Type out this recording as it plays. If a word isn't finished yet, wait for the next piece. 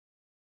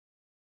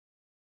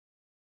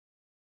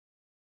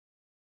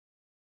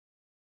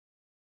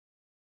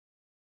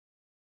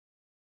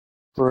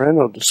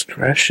Parental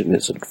discretion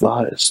is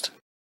advised.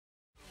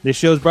 This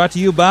show is brought to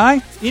you by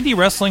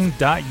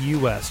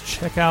IndieWrestling.us.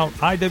 Check out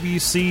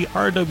IWC,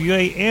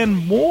 RWA,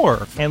 and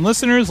more. And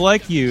listeners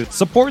like you,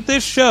 support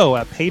this show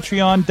at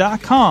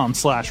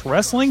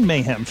Patreon.com/Wrestling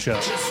Mayhem Show.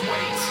 Just wait,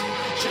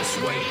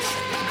 just wait,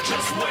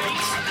 just wait,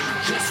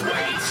 just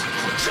wait,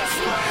 just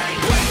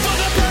wait. Wait for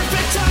the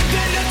perfect time,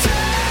 then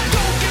attack.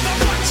 Don't give up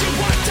what you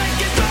want, take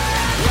it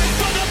back. Wait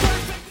for the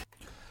perfect...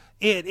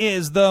 It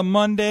is the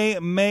Monday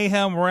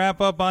Mayhem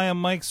wrap-up. I am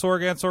Mike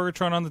Sorg at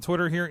Sorgatron on the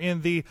Twitter here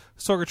in the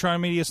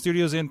Sorgatron Media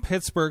Studios in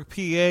Pittsburgh, PA.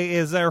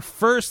 Is our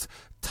first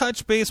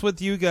touch base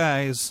with you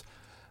guys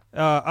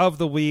of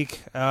the week.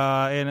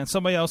 And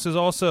somebody else who's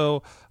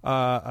also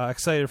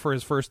excited for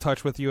his first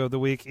touch with you of the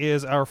week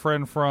is our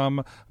friend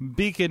from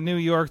Beacon, New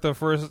York,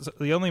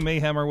 the only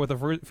Mayhemmer with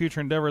a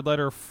future endeavor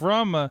letter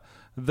from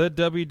the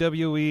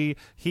WWE.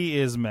 He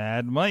is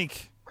Mad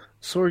Mike.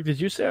 Sorg, did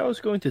you say I was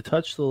going to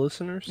touch the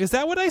listeners? Is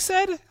that what I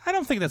said? I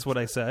don't think that's what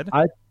I said.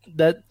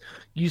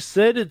 You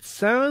said it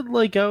sounded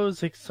like I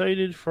was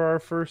excited for our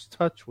first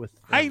touch with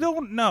them. I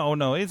don't know.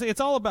 No, it's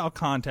all about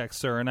context,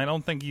 sir, and I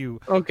don't think you.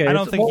 Okay, I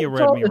don't think you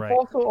read me right. It's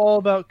also all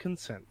about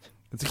consent.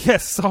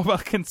 Yes, it's all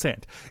about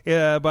consent.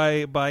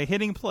 By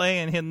hitting play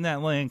and hitting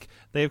that link,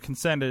 they've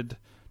consented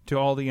to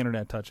all the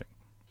internet touching.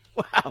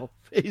 Wow,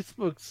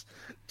 Facebook's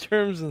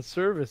terms and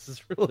service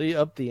is really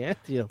up the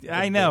ante.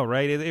 I know,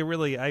 right? It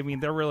really. I mean,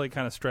 they're really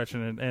kind of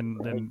stretching it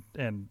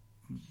and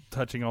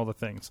touching all the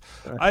things.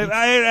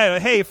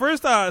 Hey,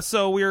 first,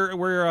 so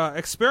we're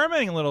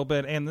experimenting a little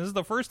bit, and this is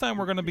the first time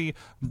we're going to be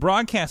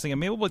broadcasting, and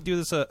maybe we'll do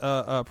this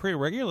pretty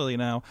regularly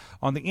now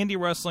on the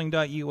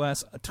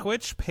IndieWrestling.us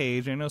Twitch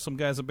page. I know some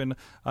guys have been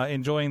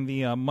enjoying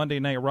the Monday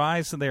Night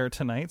Rise there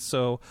tonight,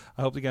 so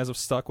I hope you guys have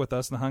stuck with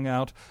us and hung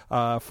out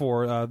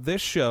for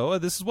this show.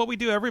 This is what we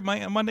do every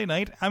Monday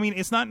night. I mean,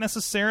 it's not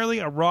necessarily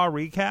a Raw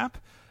recap.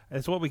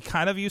 It's what we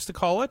kind of used to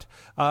call it,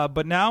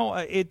 but now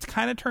it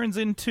kind of turns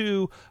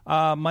into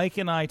Mike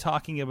and I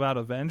talking about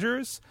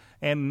Avengers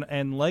and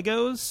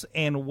Legos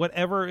and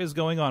whatever is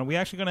going on. We're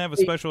actually going to have a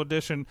special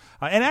edition,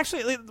 and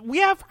actually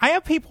I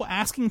have people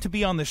asking to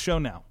be on this show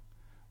now,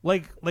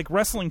 like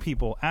wrestling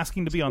people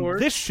asking to be on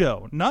this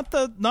show, not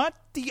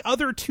the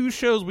other two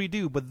shows we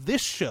do, but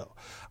this show.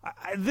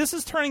 This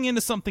is turning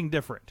into something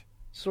different.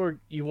 Sorg,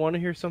 you want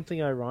to hear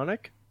something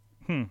ironic?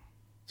 Do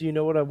you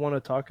know what I want to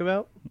talk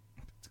about?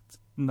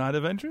 Not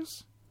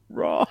Avengers?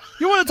 Raw.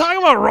 You want to talk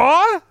about Raw?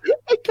 I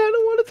kind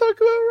of want to talk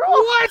about Raw.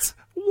 What?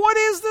 What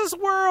is this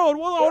world?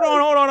 Well, hold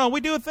on.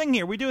 We do a thing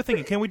here.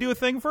 Can we do a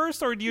thing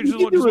first, or do you just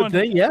want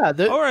to? Yeah.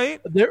 All right.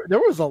 There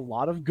was a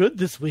lot of good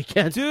this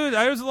weekend, dude.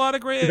 There was a lot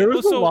of great. There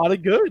was a lot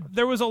of good.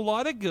 There was a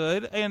lot of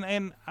good,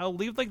 and I'll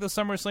leave the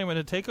SummerSlam and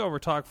the Takeover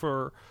talk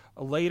for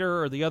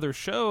later or the other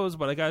shows,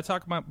 but I got to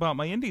talk about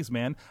my indies,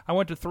 man. I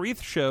went to 3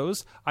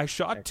 shows. I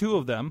shot 2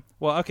 of them.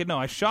 Well, okay, no,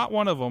 I shot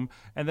one of them,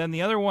 and then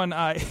the other one,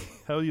 I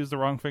used the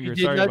wrong finger.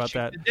 Sorry about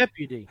that. The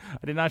deputy.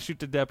 I did not shoot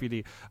the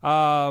deputy.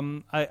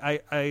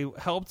 I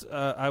helped.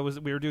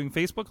 We were doing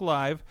Facebook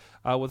Live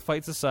with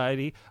Fight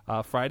Society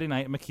Friday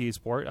night at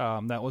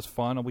McKeesport. That was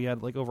fun. We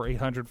had over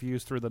 800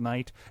 views through the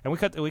night, and we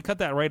cut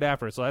that right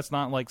after. So that's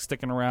not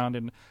sticking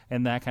around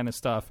and that kind of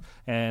stuff.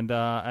 And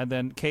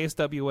then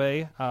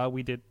KSWA,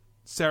 we did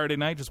Saturday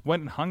night. Just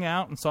went and hung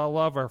out and saw a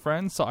lot of our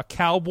friends. Saw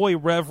Cowboy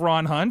Rev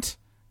Ron Hunt,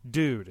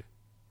 dude.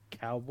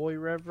 Cowboy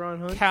Rev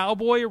Ron Hunt.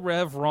 Cowboy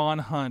Rev Ron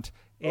Hunt.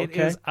 It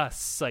is a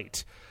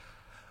sight.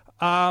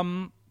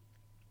 And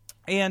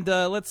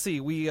let's see.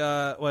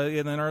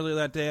 And then earlier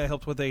that day, I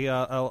helped with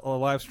a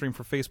live stream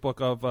for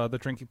Facebook of the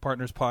Drinking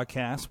Partners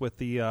podcast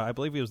with I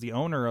believe he was the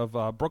owner of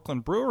Brooklyn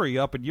Brewery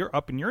up in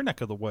your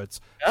neck of the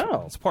woods.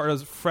 Oh, it's part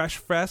of Fresh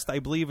Fest, I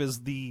believe,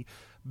 is the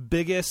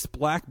biggest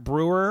black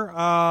brewer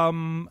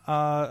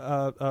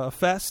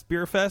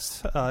beer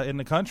fest in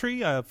the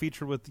country.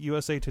 Featured with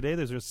USA Today.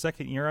 There's their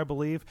second year, I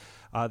believe.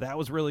 That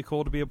was really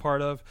cool to be a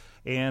part of,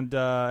 and it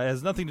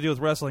has nothing to do with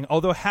wrestling.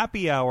 Although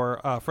Happy Hour,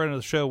 a friend of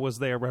the show, was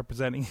there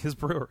representing his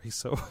brewery,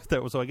 so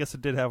I guess it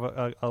did have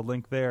a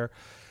link there.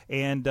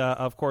 And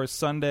of course,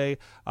 Sunday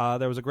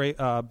there was a great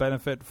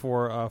benefit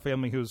for a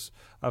family who's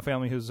had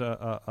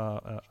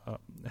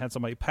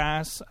somebody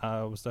pass.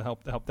 Was to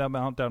help them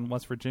out down in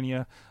West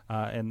Virginia,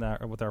 and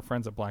with our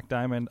friends at Black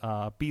Diamond.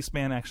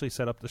 Beastman actually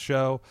set up the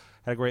show.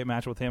 Had a great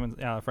match with him and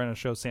a friend of the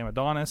show, Sam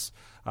Adonis,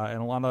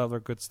 and a lot of other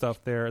good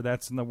stuff there.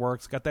 That's in the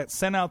works. Got that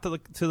sent out to the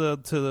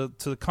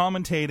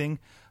commentating.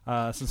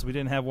 Since we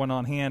didn't have one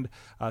on hand,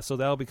 so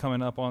that'll be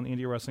coming up on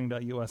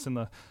IndieWrestling.us in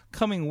the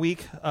coming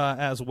week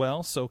as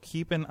well. So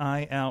keep an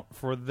eye out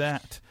for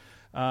that.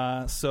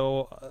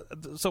 So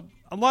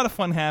a lot of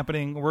fun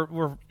happening.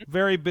 We're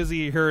very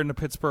busy here in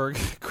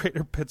the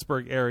greater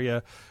Pittsburgh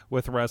area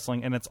with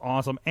wrestling, and it's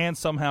awesome. And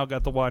somehow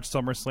got to watch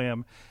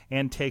SummerSlam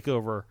and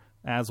TakeOver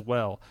as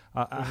well.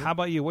 How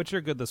about you? What's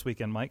your good this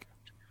weekend, Mike?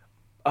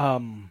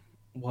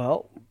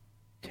 Well,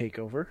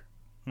 TakeOver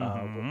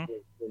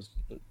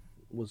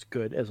was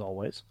good as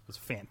always. It was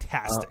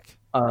fantastic.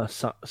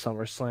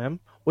 SummerSlam,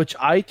 which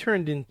I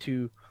turned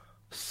into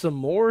some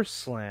more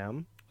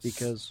Slam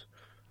because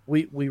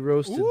We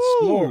roasted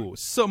Ooh, s'mores.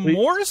 some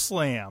more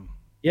slam.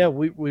 Yeah,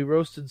 we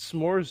roasted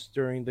s'mores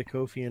during the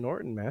Kofi and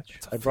Orton match.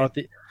 I brought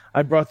the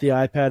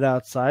iPad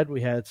outside.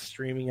 We had it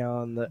streaming out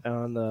on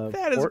the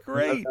That is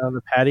great. on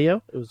the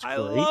patio. It was great. I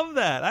love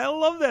that. I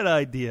love that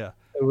idea.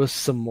 It was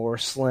some more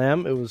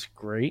slam. It was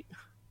great.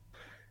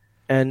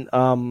 And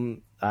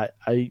I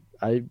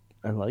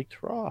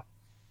liked Raw.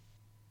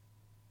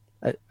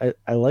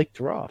 I liked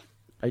Raw.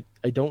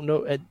 I don't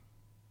know.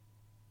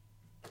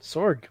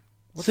 Sorg.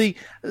 See,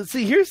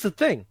 here's the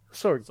thing,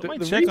 Sorg. So I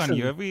might check on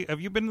you. Have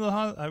you been to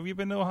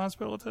a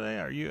hospital today?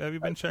 Have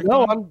you been checked?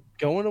 No, on? I'm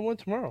going to one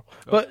tomorrow.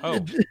 But Uh,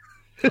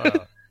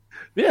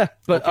 yeah,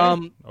 but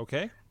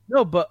okay.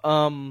 no, but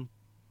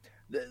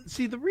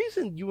see, the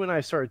reason you and I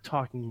started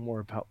talking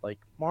more about like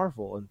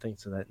Marvel and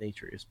things of that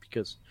nature is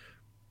because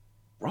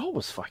Raw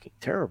was fucking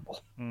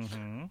terrible.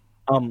 Mm-hmm.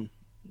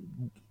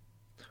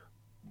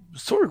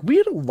 Sorg, we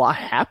had a lot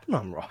happen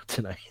on Raw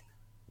tonight.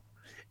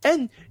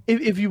 And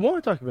if you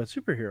want to talk about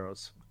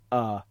superheroes,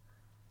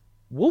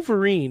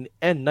 Wolverine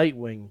and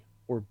Nightwing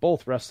were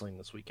both wrestling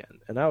this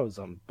weekend, and I was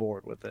on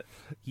board with it.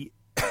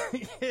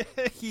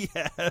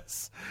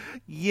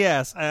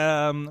 yes.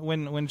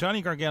 When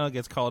Johnny Gargano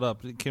gets called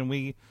up, can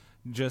we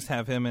just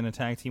have him in a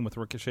tag team with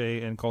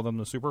Ricochet and call them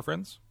the Super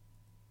Friends?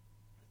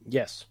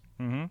 Yes.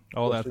 Mm-hmm.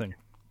 All Yes, that thing.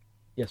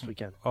 Yes, we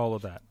can. All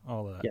of that.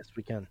 Yes,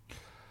 we can.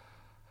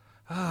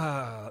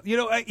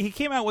 He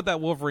came out with that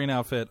Wolverine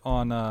outfit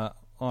on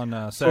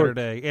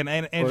Saturday,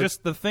 and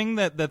just the thing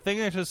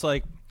that's just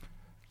like,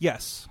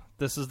 yes,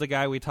 this is the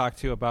guy we talked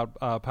to about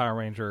Power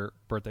Ranger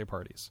birthday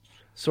parties.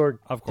 Sorg,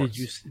 of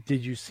course.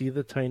 Did you see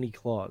the tiny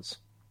claws?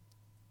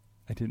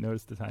 I didn't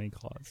notice the tiny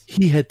claws.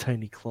 He had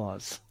tiny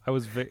claws.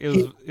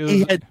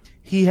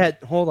 He had.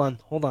 Hold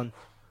on.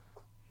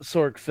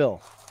 Sorg, Phil.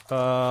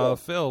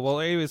 Phil. Well,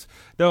 anyways,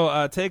 no.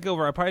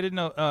 Takeover. I probably didn't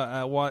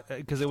know what,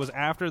 because it was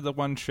after the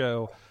one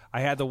show. I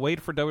had to wait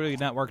for WWE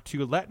Network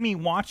to let me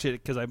watch it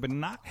because I've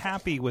been not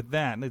happy with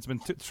that. And it's been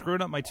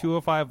screwing up my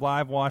 205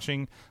 Live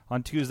watching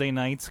on Tuesday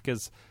nights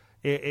because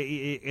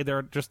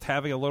they're just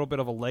having a little bit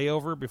of a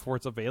layover before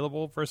it's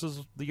available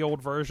versus the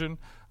old version.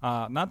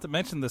 Not to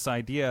mention this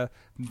idea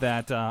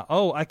that,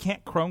 I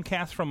can't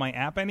Chromecast from my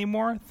app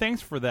anymore.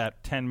 Thanks for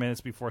that 10 minutes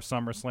before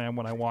SummerSlam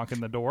when I walk in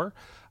the door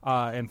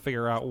and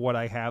figure out what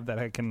I have that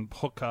I can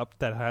hook up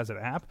that has an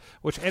app,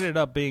 which ended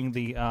up being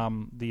the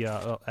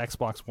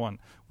Xbox One,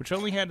 which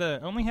only had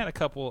a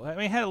couple. I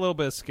mean, it had a little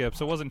bit of skips,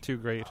 so it wasn't too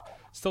great.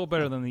 Still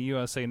better than the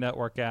USA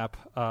Network app,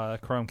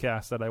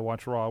 Chromecast that I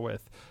watch Raw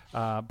with.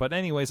 But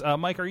anyways,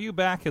 Mike, are you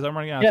back? Because I'm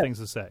running out of things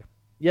to say.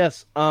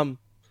 Yes.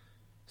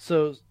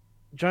 So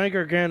Johnny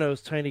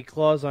Gargano's tiny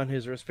claws on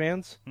his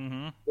wristbands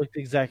looked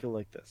exactly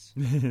like this.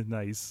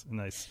 Nice.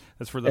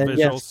 That's for the visuals.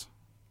 Yes,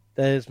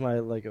 that is my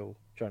Lego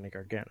Johnny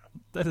Gargano.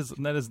 That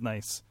is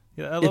nice.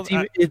 Yeah,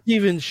 it's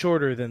even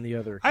shorter than the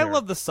other. I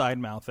love the side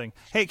mouth thing.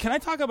 Hey, can I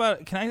talk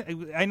about?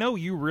 I know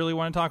you really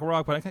want to talk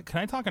Raw, but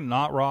can I talk a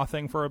not Raw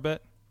thing for a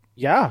bit?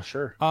 Yeah,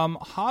 sure.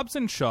 Hobbs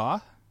and Shaw.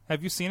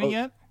 Have you seen it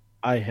yet?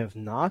 I have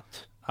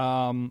not.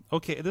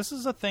 Okay, this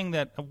is a thing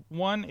that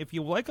if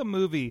you like a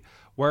movie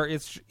where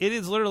it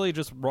is literally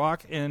just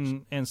Rock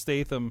and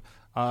Statham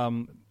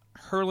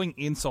hurling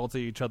insults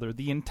at each other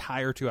the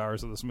entire 2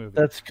 hours of this movie.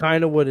 That's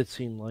kind of what it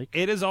seemed like.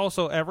 It is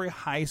also every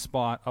high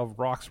spot of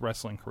Rock's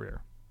wrestling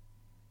career.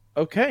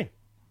 Okay.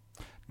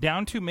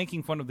 Down to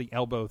making fun of the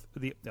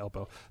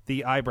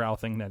eyebrow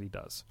thing that he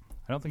does.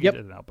 I don't think he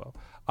did an elbow.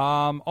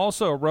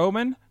 Also,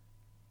 Roman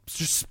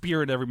just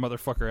speared every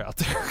motherfucker out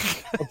there.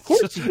 Of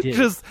course he did.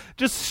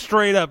 Just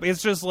straight up.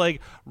 It's just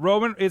like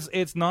Roman.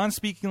 It's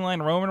non-speaking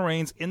line Roman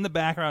Reigns in the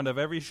background of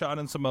every shot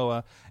in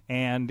Samoa,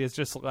 and it's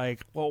just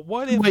like, well,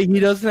 what if? Wait, he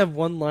doesn't have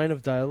one line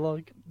of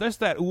dialogue? There's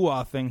that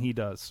ooh-ah thing he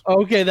does.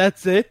 Okay,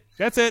 that's it.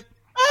 That's it.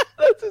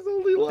 That's his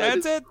only line.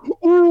 That's it.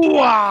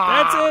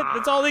 Ooh-ah! That's it.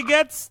 That's all he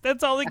gets.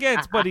 That's all he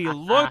gets. But he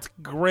looked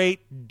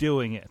great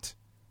doing it.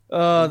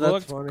 Oh, that's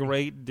looked funny.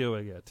 Great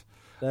doing it.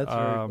 That's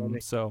very funny.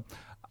 So,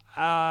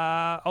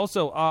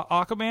 also,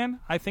 Aquaman,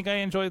 I think I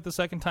enjoyed it the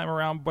second time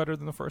around better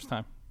than the first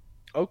time.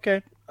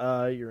 Okay.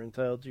 You're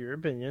entitled to your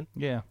opinion.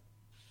 Yeah.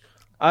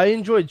 I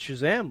enjoyed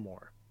Shazam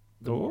more.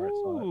 more I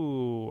saw it.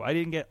 Ooh, I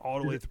didn't get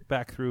all the way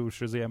back through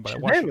Shazam, but I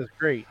Shazam watched it. was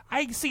great.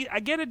 I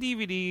get a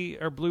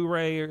DVD or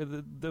Blu-ray or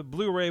the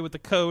Blu-ray with the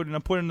code, and I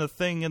put in the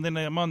thing, and then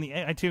I'm on the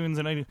iTunes,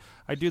 and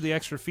I do the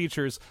extra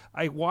features.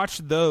 I watch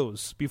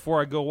those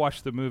before I go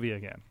watch the movie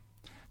again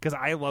because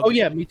I love. Oh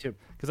yeah, me too.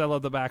 Because I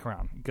love the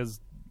background because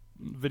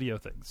video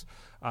things.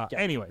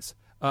 Anyways.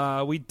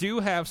 We do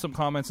have some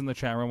comments in the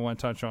chat room I want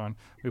to touch on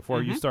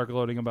before you start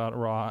gloating about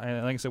Raw.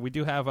 And like I said, we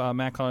do have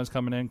Matt Collins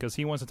coming in because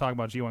he wants to talk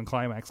about G1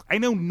 Climax. I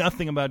know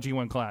nothing about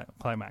G1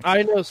 Climax.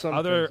 I know some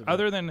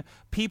other than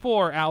people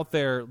are out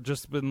there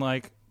just been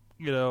like,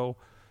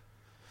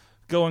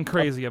 going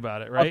crazy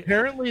about it, right?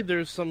 Apparently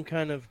there's some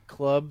kind of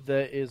club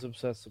that is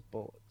obsessed with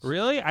bullets.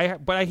 Really?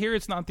 But I hear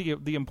it's not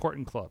the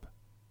important club.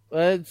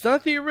 It's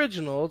not the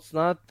original. It's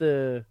not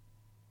that.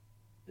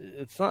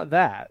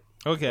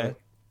 Okay.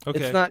 Okay.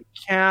 It's not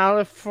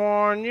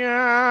California.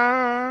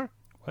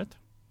 What?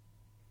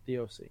 The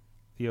OC.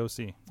 The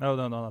OC. Oh,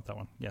 no, not that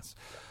one. Yes.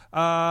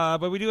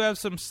 But we do have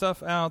some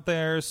stuff out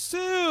there.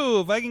 Sue,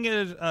 if I can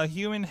get a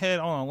human head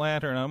on a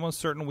lantern, I'm almost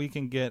certain we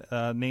can get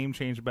a name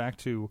changed back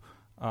to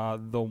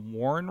the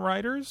Warren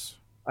Riders.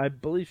 I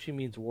believe she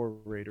means War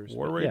Raiders.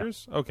 War but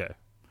Raiders? Yeah. Okay.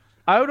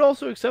 I would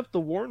also accept the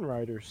Warren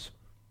Riders.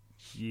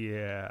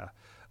 Yeah.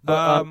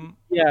 But,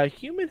 yeah,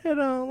 human head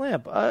on a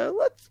lamp.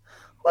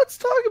 Let's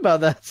talk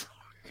about that.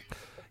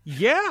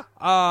 Yeah.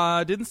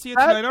 Didn't see it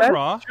tonight on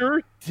Raw.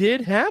 Sure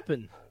did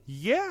happen.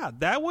 Yeah,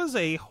 that was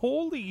a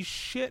holy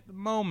shit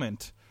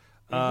moment.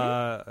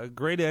 A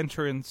great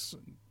entrance,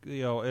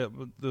 the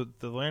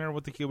lantern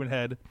with the human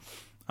head,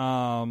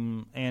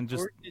 and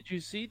just. Or did you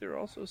see they're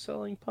also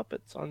selling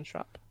puppets on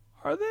shop?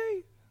 Are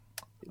they?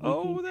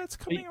 That's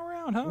coming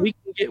around, huh?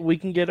 We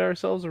can get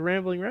ourselves a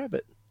rambling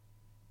rabbit.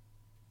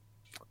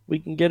 We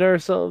can get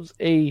ourselves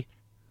a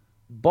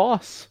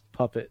boss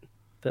puppet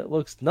that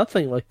looks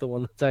nothing like the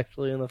one that's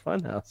actually in the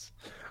funhouse.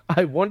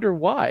 I wonder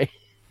why.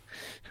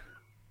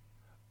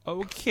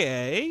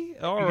 Okay,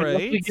 all We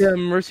right. get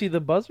Mercy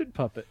the Buzzard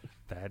puppet.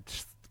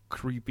 That's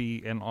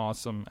creepy and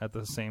awesome at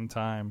the same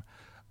time.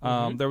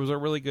 There was a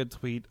really good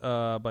tweet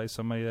by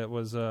somebody that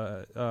was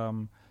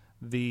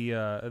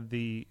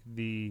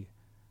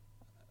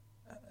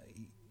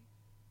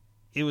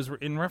it was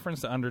in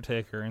reference to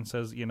Undertaker and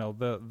says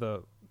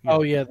the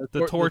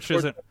torch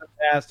isn't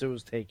fast it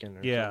was taken.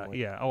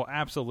 Yeah. Oh,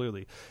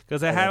 absolutely.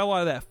 Because it had a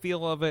lot of that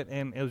feel of it,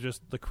 and it was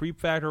just the creep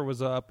factor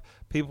was up.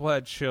 People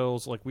had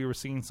chills, like we were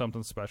seeing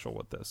something special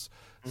with this.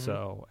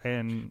 So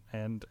and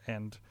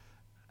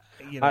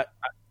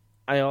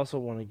I also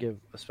want to give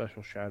a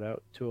special shout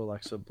out to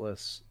Alexa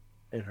Bliss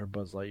in her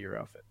Buzz Lightyear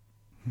outfit,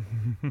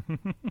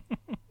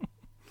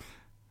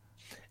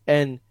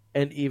 and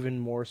even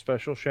more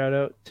special shout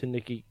out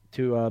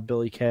to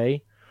Billy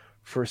Kay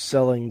for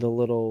selling the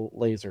little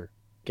laser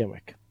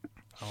gimmick.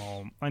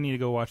 I need to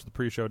go watch the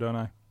pre-show, don't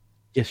I?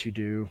 Yes, you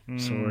do. Sorry.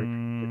 Yes,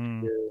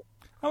 you do.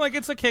 I'm like,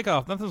 it's a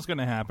kickoff. Nothing's going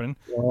to happen.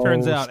 Oh,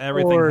 Turns out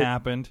everything Sorg.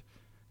 happened.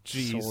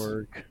 Jeez.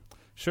 Sorg.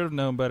 Should have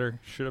known better.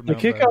 The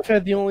kickoff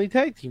had the only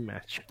tag team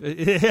match.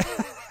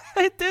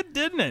 It did,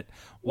 didn't it?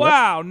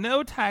 Wow,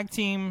 no tag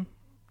team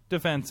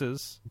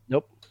defenses.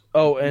 Nope.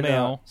 Oh, and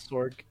Male.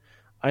 Sorg,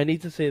 I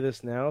need to say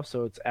this now,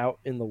 so it's out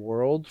in the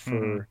world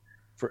for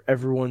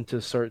everyone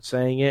to start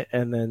saying it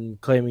and then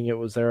claiming it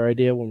was their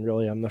idea when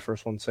really I'm the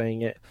first one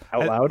saying it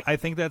out loud. I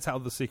think that's how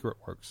the secret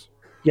works.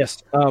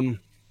 Yes.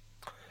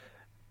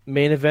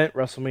 Main event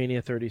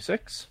WrestleMania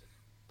 36.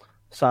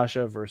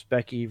 Sasha versus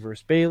Becky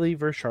versus Bayley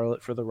versus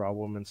Charlotte for the Raw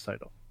Women's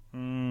title.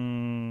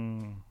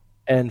 And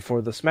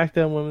for the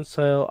SmackDown Women's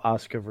title,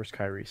 Asuka versus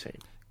Kairi Sane.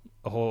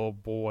 Oh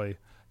boy.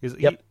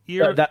 Yep.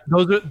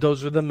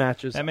 Those are the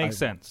matches. That makes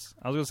sense.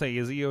 I was going to say,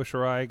 is Io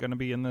Shirai going to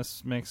be in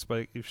this mix?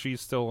 But if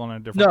she's still on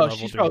a different level. No,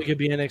 she's probably going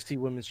to be NXT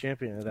Women's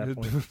Champion at that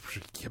point.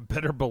 You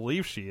better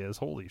believe she is.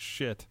 Holy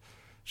shit.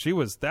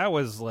 That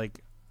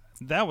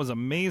was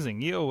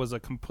amazing. Io was a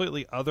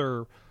completely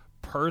other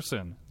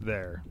person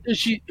there.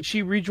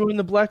 She rejoined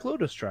the Black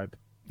Lotus tribe.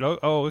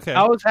 Oh, okay.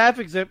 I was half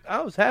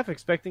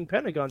expecting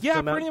Pentagon to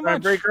come out and try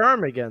and break her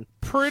arm again.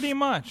 Pretty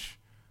much.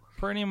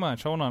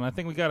 Hold on. I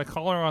think we got a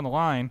caller on the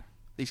line.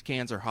 These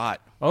cans are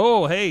hot.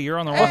 Oh, hey, you're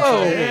on the wrong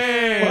side.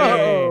 Hey.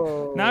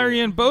 Whoa. Now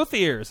you're in both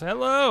ears.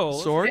 Hello.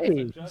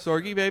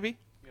 Sorgy, baby?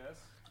 Yes.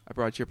 I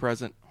brought you a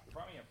present.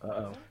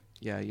 Uh-oh.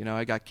 Yeah,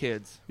 I got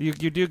kids. You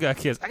do got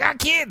kids. I got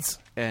kids.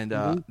 And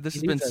this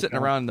has You been need that sitting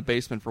now. around in the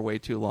basement for way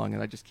too long,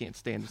 and I just can't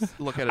stand to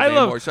look at it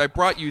anymore. So I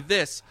brought you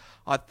this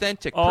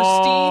authentic,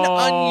 pristine,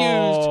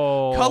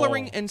 unused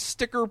coloring and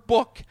sticker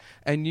book.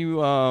 And you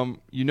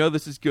know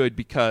this is good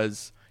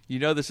because you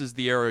know this is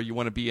the era you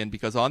want to be in,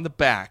 because on the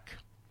back,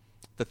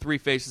 the three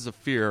faces of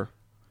fear: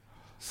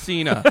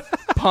 Cena,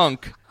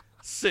 Punk,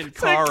 Sin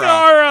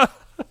Cara.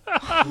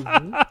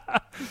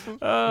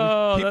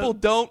 People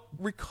don't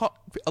recall.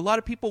 A lot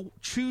of people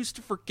choose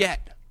to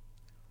forget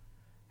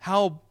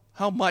how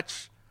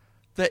much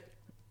that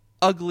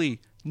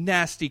ugly,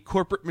 nasty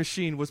corporate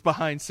machine was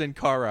behind Sin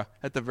Cara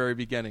at the very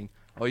beginning.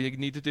 All you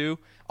need to do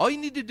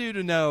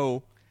to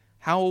know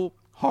how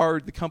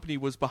hard the company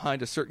was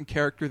behind a certain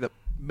character that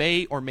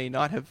may or may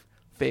not have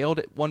failed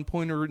at one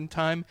point or in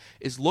time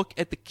is look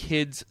at the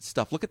kids'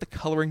 stuff. Look at the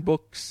coloring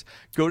books.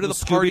 Go to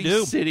the Party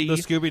Scooby-Doo. City. The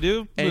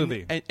Scooby-Doo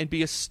movie. And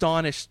be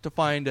astonished to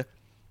find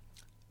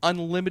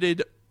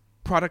unlimited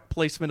product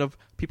placement of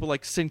people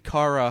like Sin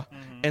Cara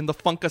and the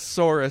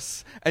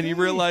Funkasaurus, and you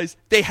realize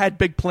they had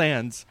big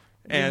plans,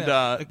 and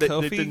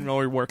they didn't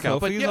really work out.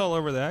 But Kofi's all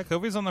over that.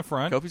 Kofi's on the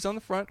front. Kofi's on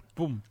the front.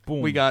 Boom,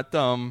 boom. We got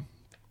some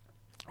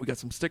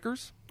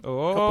stickers.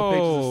 Oh. A couple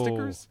pages of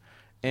stickers,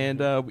 and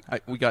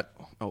we got.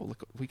 Oh,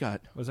 look, we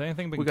got. Was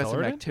anything been We got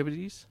colored some in?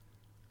 activities.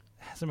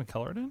 Has it been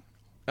colored in?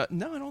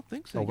 No, I don't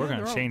think so. Oh, we're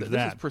gonna they're all- change This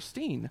that. is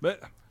pristine.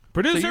 But So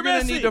producer you're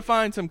gonna Bessie, need to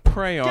find some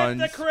crayons.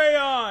 get the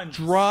crayons.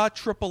 Draw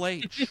Triple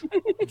H.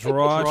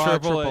 Draw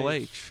Triple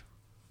H.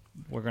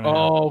 We're gonna.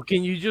 Oh,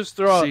 can you just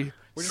throw? See,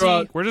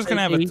 We're just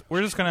gonna have a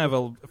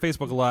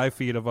Facebook Live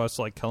feed of us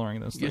like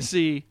coloring this thing. You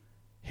see,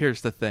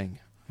 here's the thing.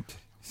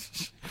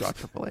 Draw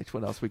Triple H.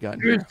 What else we got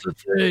in Here's here? the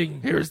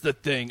thing. Here's the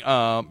thing.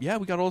 Yeah,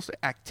 we got all sorts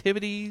of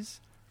activities.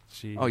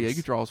 Jeez. Oh yeah, you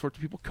could draw all sorts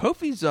of people.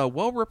 Kofi's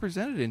well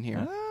represented in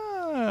here.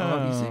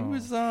 Oh. He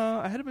was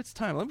ahead of its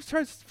time. Let me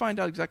try to find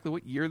out exactly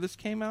what year this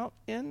came out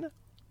in.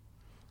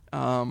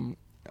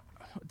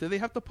 Do they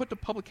have to put the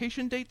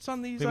publication dates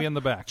on these? Maybe in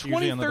the back.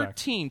 Usually in the back.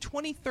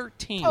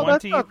 2013. Oh,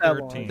 that's not that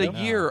long 2013. The ago.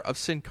 year of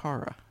Sin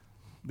Cara.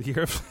 The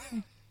year of...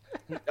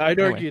 I'd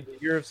Anyway. argue the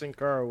year of Sin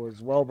Cara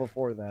was well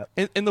before that.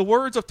 In the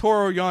words of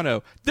Toru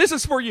Yano, this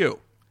is for you.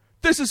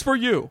 This is for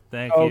you.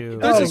 Thank Oh, you.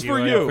 this Thank is for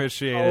I you.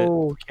 appreciate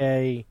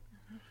it.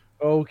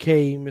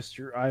 Okay,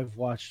 Mister. I've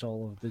watched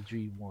all of the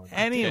G1.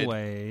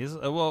 Anyways,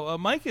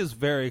 Mike is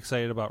very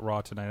excited about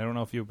Raw tonight. I don't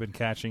know if you've been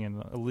catching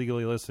and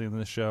illegally listening to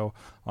the show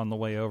on the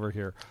way over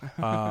here,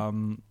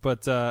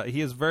 but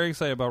he is very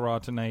excited about Raw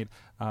tonight.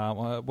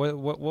 What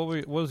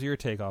was your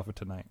take off of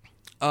tonight?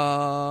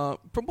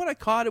 From what I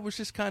caught, it was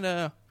just kind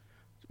of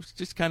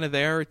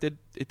there. It did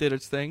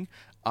its thing.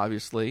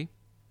 Obviously,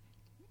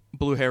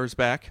 blue hair is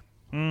back.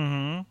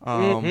 Mm-hmm.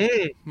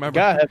 Remember,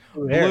 Gotta have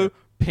blue hair. blue,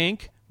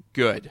 pink,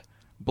 good.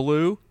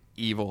 Blue,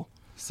 evil.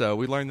 So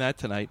we learned that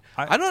tonight.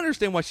 I don't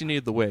understand why she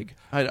needed the wig.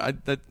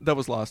 That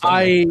was lost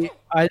on me.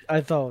 I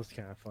thought it was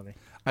kind of funny.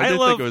 I did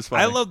think it was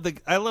funny.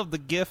 I love the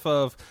gif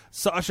of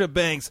Sasha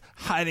Banks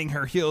hiding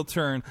her heel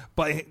turn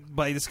by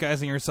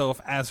disguising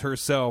herself as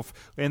herself,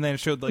 and then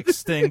it showed like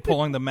Sting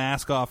pulling the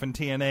mask off in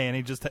TNA, and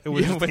it was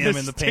just when him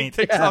in the Sting paint.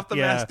 takes off the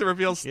Yeah. mask to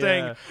reveal Sting.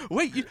 Yeah.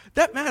 Wait,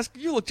 that mask,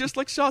 you look just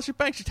like Sasha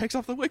Banks. She takes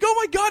off the wig. Oh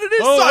my God, it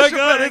is Oh Sasha my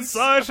God, Banks. it's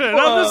Sasha! And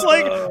I'm just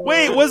like,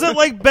 wait, was it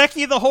like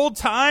Becky the whole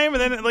time?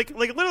 And then like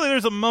literally,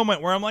 there's a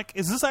moment where I'm like,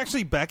 is this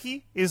actually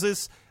Becky?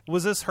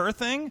 Was this her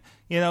thing?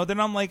 You know? Then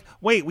I'm like,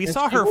 wait, we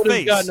saw She her would have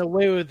face. gotten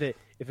away with it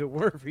if it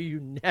weren't for you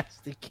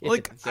nasty kids.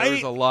 Like, There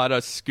was a lot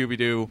of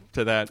Scooby-Doo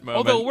to that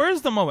moment. Although,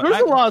 where's the moment?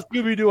 There's a lot of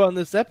Scooby Doo on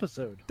this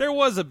episode. There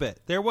was a bit,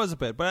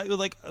 but I was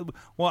like,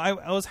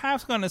 I was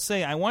half going to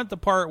say I want the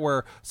part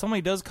where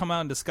somebody does come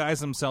out and disguise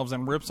themselves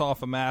and rips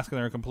off a mask and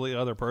they're a completely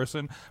other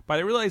person. But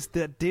I realized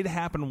that did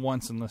happen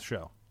once in the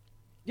show.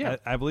 Yeah.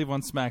 I believe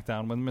on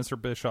SmackDown when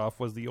Mr. Bischoff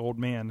was the old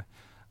man.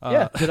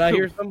 Yeah. Did I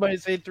hear somebody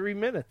say 3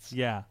 minutes?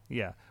 Yeah,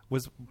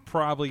 was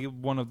probably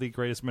one of the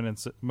greatest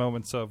moments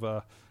of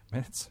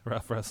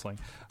rough wrestling.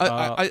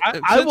 I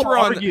since will we're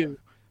on- argue.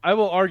 I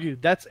will argue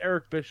that's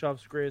Eric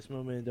Bischoff's greatest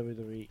moment in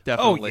WWE.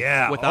 Definitely. Oh,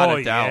 yeah. Without Oh,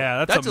 a doubt.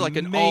 yeah. That's like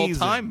an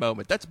amazing. all-time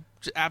moment. That's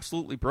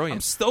absolutely I'm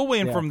brilliant. still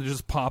waiting Yeah. for him to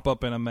just pop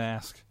up in a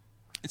mask.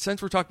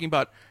 Since we're talking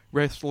about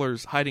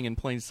wrestlers hiding in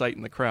plain sight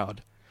in the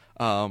crowd,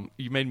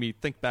 you made me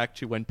think back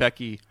to when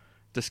Becky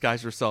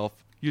disguised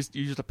herself,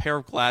 used a pair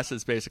of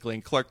glasses basically,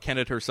 and Clark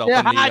Kennet herself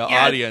in the Yes.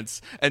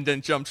 audience, and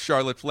then jumped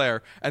Charlotte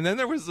Flair. And then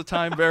there was the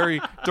time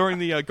during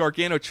the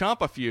Gargano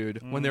Ciampa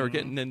feud when they were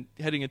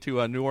heading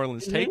into a New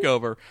Orleans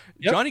takeover.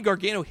 Yep. Johnny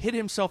Gargano hid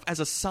himself as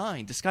a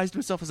sign, disguised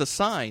himself as a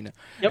sign,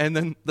 Yep. and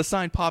then the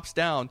sign pops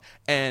down.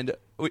 And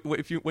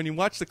when you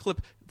watch the clip,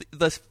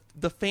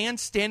 the fan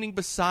standing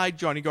beside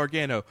Johnny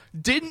Gargano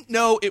didn't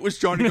know it was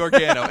Johnny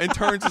Gargano, and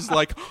turns is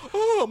like,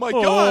 oh my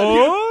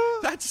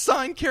God, that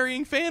sign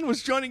carrying fan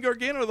was Johnny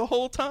Gargano the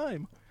whole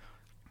time.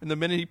 And the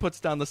minute he puts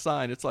down the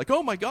sign, it's like,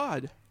 oh my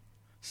God.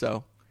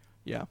 So,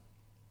 yeah,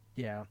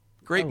 Yeah.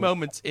 great Oh.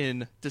 moments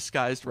in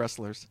disguised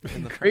wrestlers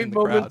in the, Great in the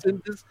moments crowd.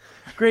 in this.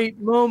 Great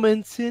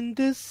moments in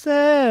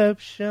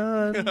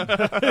deception.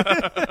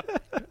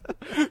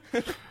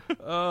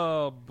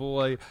 Oh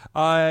boy!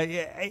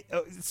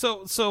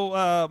 So,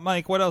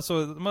 Mike, what else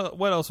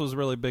was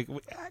really big?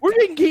 We're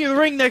getting King of the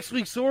Ring next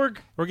week, Sorg.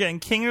 We're getting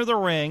King of the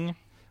Ring.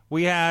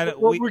 We had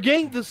Well, we're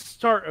getting the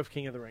start of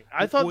King of the Ring.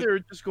 I thought We- they were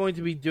just going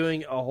to be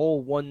doing a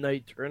whole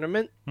one-night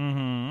tournament.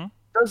 mm-hmm.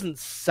 Doesn't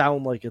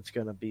sound like it's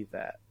going to be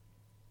that,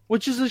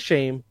 which is a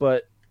shame.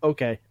 But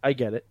okay, I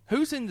get it.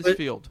 Who's in this But-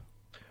 field?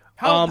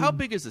 How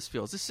big is this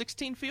field? Is this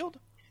 16 field?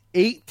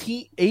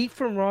 8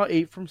 from Raw,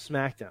 8 from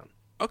SmackDown.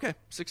 Okay,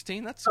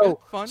 16. That's So good.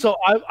 Fun. So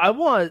I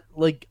want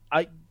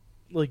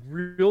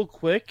real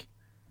quick.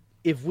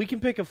 If we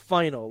can pick a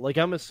final, like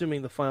I'm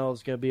assuming the final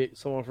is going to be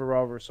someone for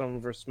Raw versus someone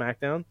versus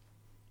SmackDown.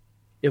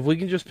 If we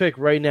can just pick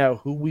right now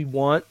who we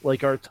want,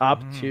 like our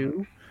top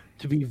two,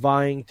 to be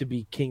vying to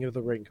be King of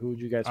the Ring, who would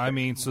you guys pick? I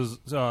mean,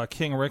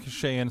 King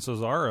Ricochet and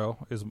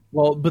Cesaro is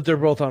Well, but they're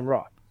both on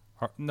Raw.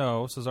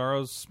 no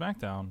Cesaro's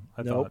SmackDown.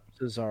 I Nope,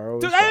 thought. Cesaro.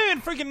 Dude, is I Raw. don't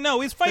even freaking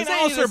know. He's fighting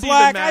Doesn't Aleister even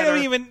Black. I matter.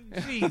 don't even.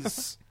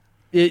 Jeez.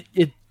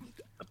 It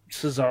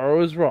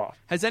Cesaro is Raw.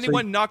 Has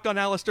anyone knocked on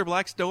Aleister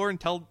Black's door and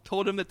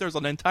told him that there's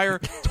an entire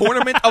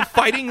tournament of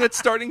fighting that's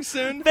starting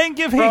soon? Then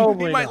give me.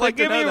 Probably He might not. like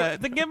to give know me.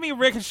 that. Then give me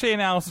Ricochet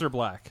and Aleister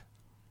Black.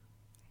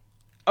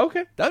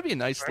 Okay. That'd be a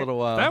nice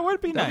little. That would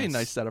be that'd be a nice.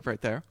 nice setup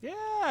right there.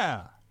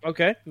 Yeah,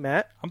 Okay,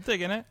 Matt. I'm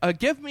digging it.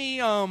 Give me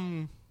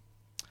I'm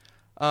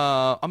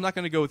not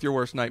going to go with your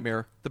worst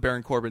nightmare, the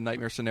Baron Corbin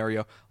nightmare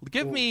scenario.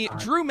 Give me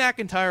Drew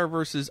McIntyre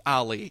versus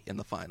Ali in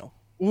the final.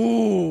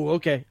 Ooh,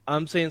 okay.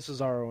 I'm saying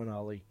Cesaro and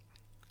Ali.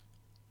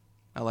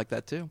 I like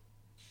that too.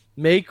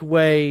 Make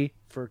way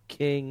for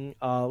King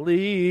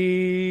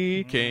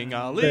Ali. King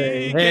Ali,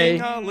 Hey, hey.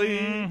 King Ali.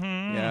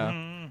 Mm-hmm.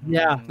 Yeah.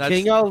 Yeah, That's-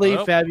 King Ali,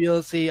 oh.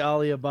 Fabulous E,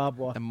 Ali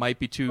Ababwa. That might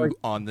be too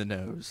on the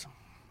nose.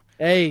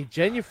 Hey,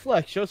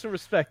 genuflect. Show some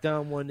respect down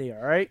on one knee,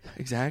 all right?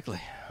 Exactly.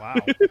 Wow.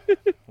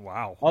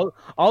 Wow.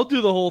 I'll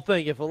do the whole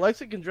thing. If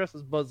Alexa can dress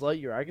as Buzz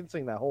Lightyear, I can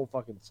sing that whole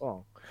fucking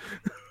song.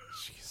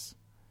 Jeez.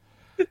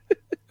 It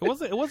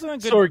wasn't a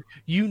good. Sorg,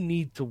 you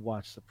need to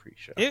watch the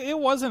pre-show. It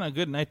wasn't a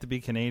good night to be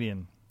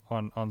Canadian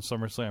on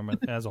SummerSlam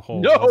as a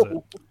whole. No. Was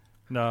it?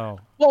 No.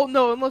 Well,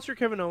 no, unless you're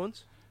Kevin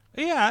Owens.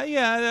 Yeah.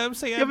 I'm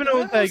saying, Kevin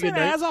Owens had a good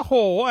night. as a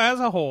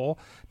whole.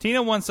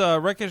 Tina wants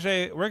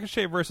Ricochet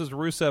versus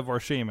Rusev or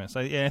Sheamus.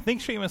 I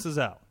think Sheamus is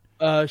out.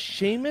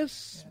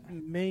 Sheamus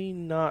may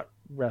not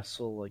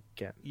wrestle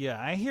again. Yeah,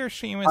 I hear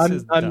Sheamus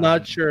is I'm done.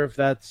 not sure if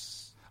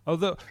that's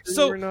Although, or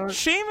so not.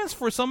 Sheamus,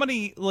 for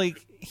somebody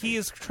like he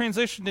has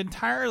transitioned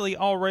entirely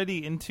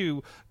already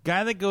into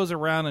guy that goes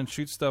around and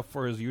shoots stuff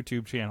for his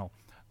YouTube channel.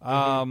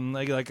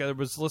 Like I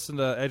was listening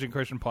to Edge and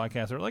Christian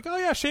podcast. They're like, "Oh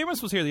yeah,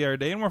 Sheamus was here the other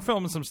day, and we're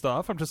filming some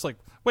stuff." I'm just like,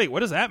 "Wait,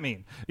 what does that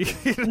mean?" You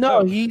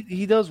know? No,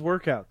 he does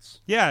workouts.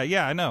 Yeah,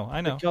 I know.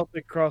 The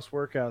Celtic Cross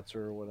workouts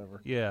or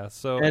whatever. Yeah,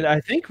 so And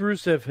I think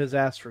Rusev has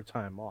asked for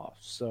time off,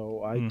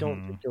 so I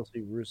don't think you'll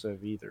see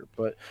Rusev either.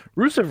 But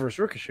Rusev versus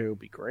Ricochet would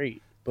be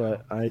great,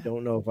 but I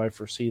don't know if I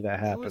foresee that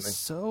it happening. was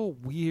so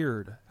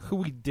weird who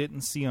we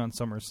didn't see on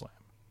SummerSlam.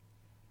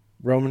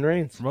 Roman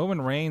Reigns. Roman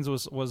Reigns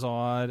was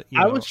odd.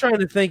 I was trying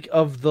to think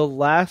of the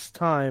last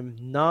time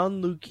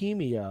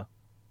non-leukemia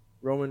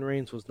Roman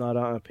Reigns was not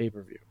on a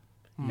pay-per-view.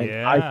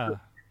 yeah.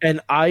 And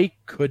I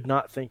could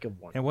not think of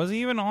one. And was he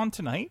even on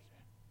tonight?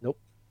 Nope.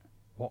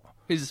 Well,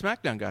 He's a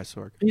SmackDown guy,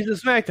 Sorg. He's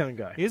a SmackDown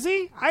guy. is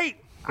he? I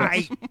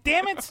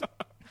damn it.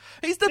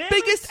 He's the Damn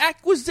biggest it.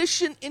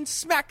 acquisition in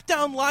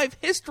SmackDown Live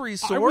history,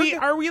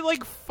 Sorg. Are we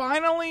like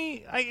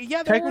finally?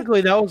 Yeah. Technically,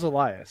 that was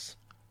Elias.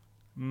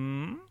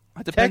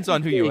 It depends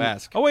on who you technically-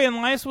 ask. Oh wait, and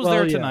Elias was Well,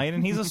 there yeah. tonight,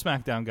 and he's a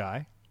SmackDown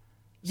guy.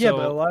 Yeah, So-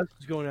 but Elias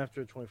was going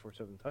after a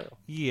 24/7 title.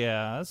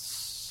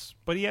 Yes,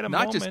 but he had a Not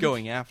moment. just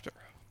going after.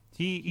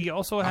 He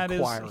also had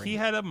Acquiring. he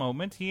had a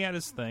moment. He had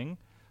his thing.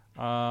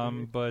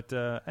 But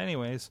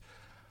anyways,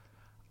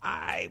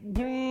 it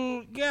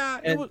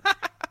And- was,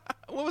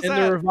 What was And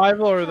that? the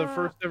Revival are the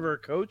first ever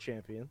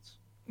co-champions.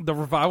 the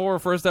Revival were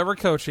first ever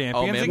co-champions.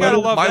 Oh man, you gotta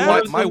love my,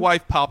 that. my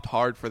wife popped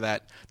hard for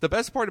that. The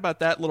best part about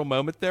that little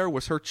moment there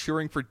was her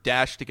cheering for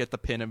Dash to get the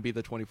pin and be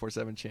the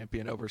 24/7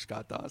 champion over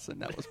Scott Dawson.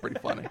 That was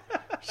pretty funny.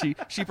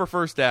 She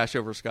prefers Dash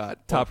over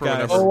Scott. Top for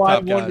guys. whatever, Oh, I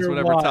top guys, wonder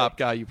whatever why. top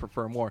guy you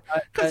prefer more.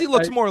 I- Because he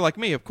looks I- more like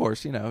me, of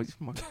course. You know, he's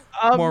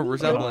more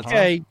resemblance.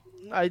 Okay,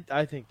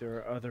 I think there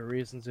are other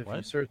reasons if you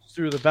What? search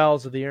through the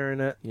bowels of the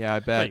internet. Yeah, I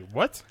bet. Wait,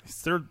 what?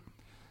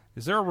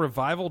 Is there a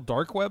Revival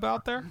dark web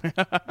out there?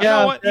 Yeah, You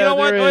know what? there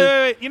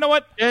Wait. You know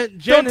what? Jen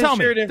Don't has tell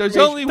me. shared There's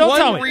information- only Don't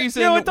tell one me. reason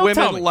You know what? Don't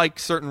tell me. women like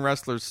certain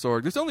wrestlers,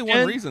 Sorg. There's only one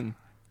Jen- reason.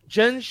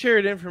 Jen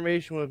shared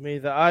information with me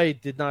that I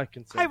did not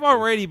consent. I've to.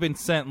 already been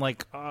sent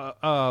like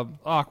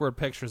awkward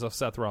pictures of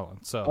Seth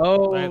Rollins. So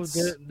Oh, that's,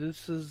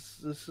 this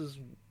is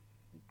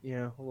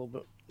yeah, a little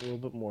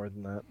bit more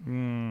than that.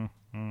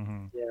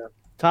 mm-hmm. Yeah,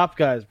 top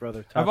guys,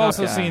 brother. Top I've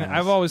also guys.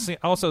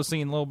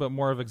 seen a little bit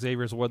more of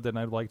Xavier's Wood than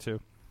I'd like to.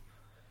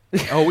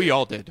 Oh, we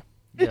all did.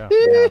 Yeah,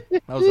 Yeah,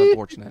 that was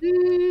unfortunate.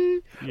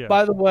 yeah.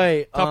 By the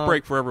way, Tough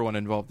break for everyone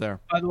involved there.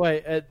 By the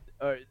way, Ed,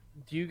 do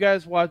you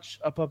guys watch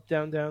Up Up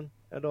Down Down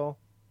at all?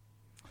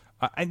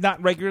 I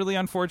not regularly,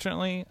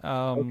 unfortunately.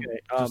 Okay.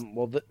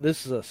 Well,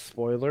 this is a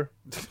spoiler.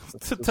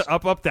 To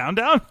up, down,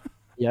 down.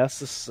 Yes,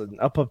 this is an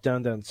Up Up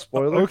Down Down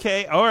spoiler.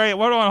 Okay, all right.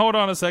 Hold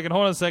on a second.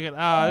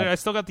 I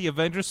still got the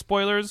Avengers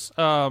spoilers.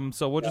 So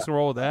we'll just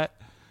roll with that.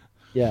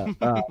 Yeah.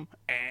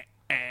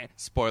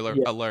 Spoiler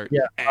Yeah, alert.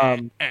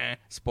 yeah,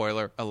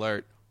 Spoiler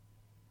alert.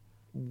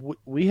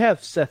 We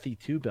have Sethi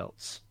two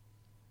belts.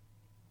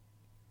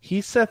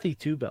 He's Sethi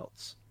two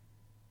belts.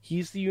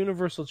 He's the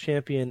Universal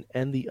Champion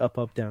and the Up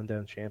Up Down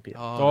Down Champion.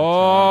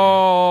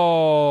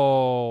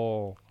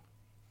 Oh.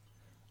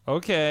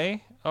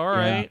 Okay. All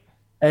right.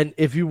 And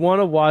if you want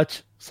to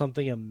watch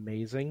something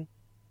amazing,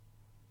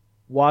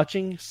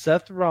 watching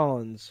Seth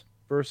Rollins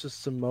versus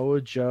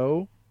Samoa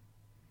Joe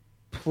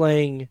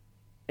playing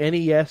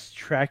NES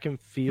track and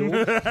field,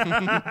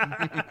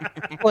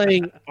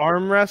 playing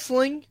arm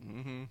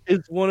wrestling, is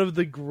one of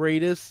the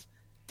greatest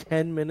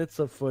 10 minutes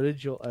of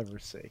footage you'll ever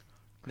see.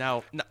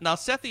 Now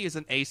Sethi is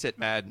an ace at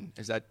Madden.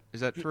 Is that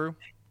true?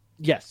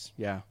 Yes.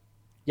 Yeah.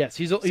 Yes,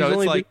 he's it's only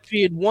been like-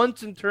 defeated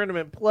once in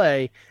tournament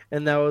play,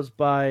 and that was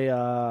by,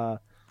 I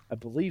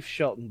believe,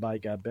 Shelton by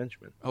God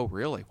Benjamin. Oh,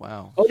 really?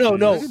 Wow. Oh, no,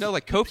 no. You know,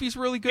 like Kofi's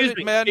really good Excuse at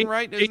me. Madden,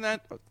 right? Isn't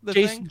that the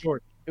Jason thing?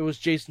 Jordan. It was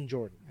Jason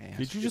Jordan. Man.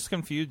 Did you just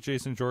confuse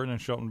Jason Jordan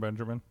and Shelton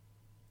Benjamin?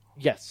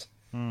 Yes.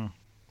 Well,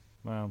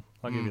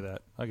 I'll give you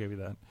that.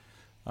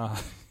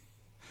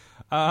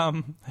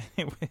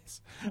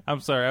 Anyways,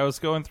 I'm sorry. I was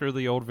going through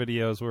the old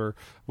videos where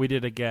we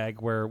did a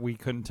gag where we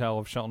couldn't tell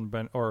if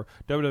or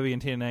WWE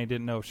and TNA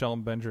didn't know if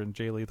Shelton Benjamin and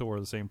Jay Lethal were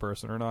the same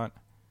person or not.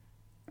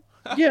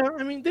 Yeah,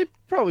 I mean, they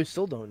probably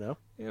still don't know.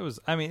 It was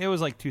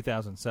like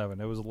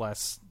 2007. It was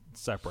less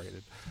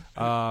separated.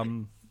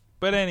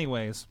 But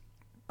anyways,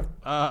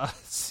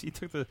 He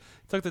took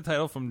the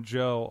title from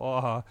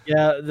Joe.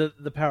 Yeah,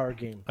 the Power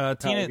Game.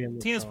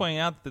 Tina's pointing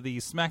out that the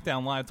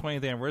SmackDown Live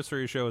 20th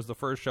anniversary show is the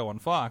first show on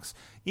Fox,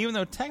 even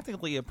though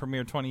technically it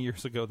premiered 20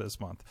 years ago this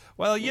month.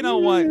 Well, you know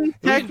what?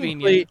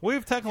 Technically,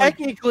 We've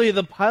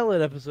the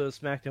pilot episode of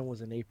SmackDown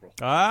was in April.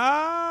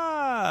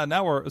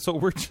 Now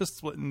we're just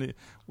splitting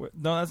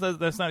no,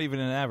 that's not even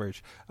an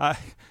average.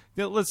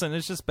 Listen,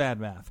 it's just bad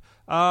math.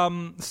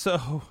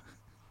 So.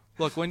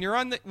 Look, when you're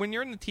in the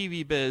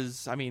TV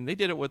biz, I mean, they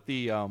did it with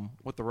the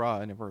Raw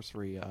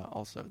anniversary.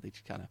 Also,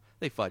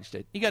 they fudged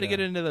it. You got to get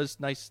into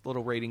those nice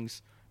little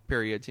ratings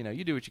periods.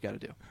 You do what you got to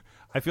do.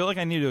 I feel like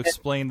I need to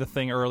explain the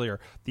thing earlier.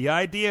 The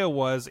idea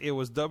was it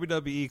was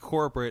WWE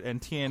corporate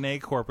and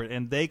TNA corporate,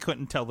 and they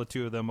couldn't tell the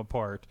two of them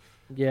apart.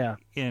 Yeah.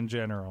 In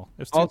general.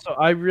 Also,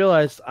 I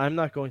realized I'm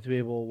not going to be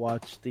able to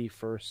watch the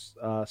first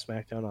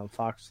SmackDown on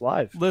Fox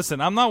Live.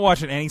 Listen, I'm not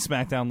watching any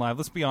SmackDown Live.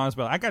 Let's be honest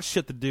about it. I got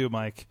shit to do,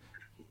 Mike.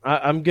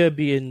 I'm going to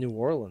be in New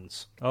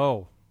Orleans.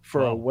 Oh.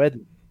 For a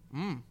wedding.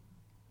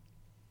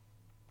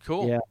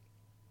 Cool.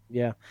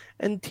 Yeah.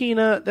 And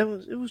Tina,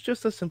 it was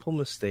just a simple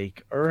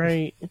mistake, all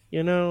right?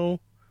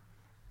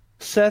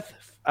 Seth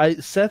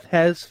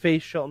has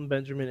faced Shelton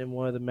Benjamin in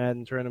one of the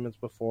Madden tournaments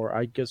before.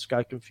 I just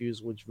got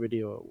confused which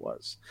video it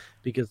was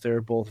because they were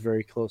both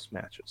very close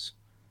matches.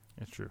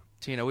 It's true.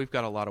 Tina, we've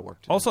got a lot of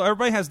work to do. Also,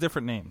 everybody has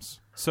different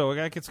names, so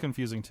that gets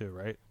confusing too,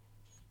 right?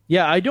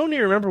 Yeah, I don't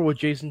even remember what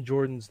Jason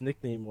Jordan's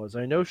nickname was.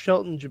 I know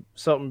Shelton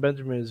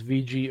Benjamin is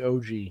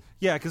VGOG.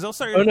 Yeah, because they'll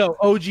start. Oh no,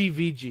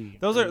 OGVG.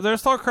 They'll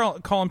start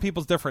calling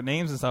people's different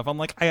names and stuff. I'm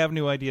like, I have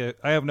no idea.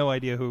 I have no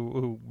idea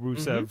who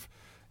Rusev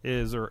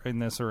is or in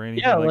this or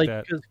anything like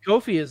that. Yeah, because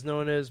Kofi is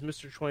known as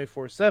Mr.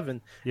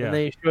 24/7, yeah. And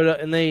they showed up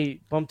and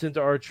they bumped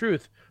into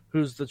R-Truth,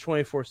 who's the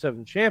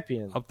 24/7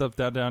 champion. Up,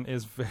 down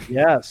is very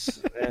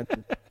yes.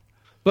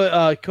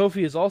 But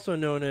Kofi is also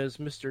known as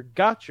Mr.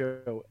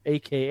 Gotcho,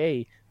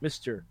 a.k.a.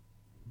 Mr.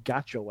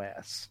 Gotcho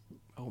Ass.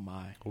 Oh,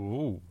 my.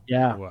 Ooh.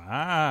 Yeah.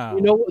 Wow.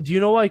 Do you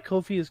know why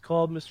Kofi is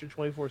called Mr.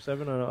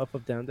 24/7 on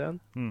Up, Down?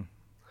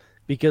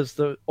 Because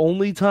the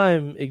only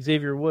time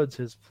Xavier Woods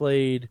has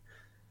played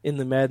in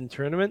the Madden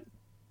tournament,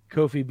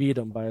 Kofi beat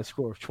him by a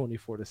score of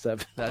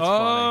 24-7. That's funny.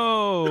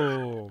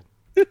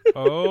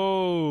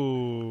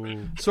 Oh.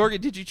 Sorg,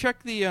 did you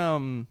check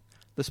the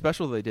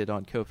special they did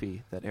on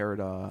Kofi that aired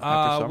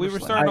after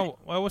SummerSlam?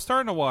 I was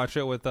starting to watch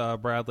it with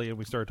Bradley, and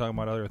we started talking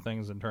about other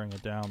things and turning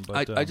it down.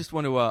 But I just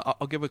want to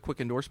I'll give a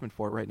quick endorsement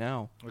for it right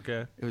now.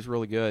 Okay. It was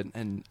really good,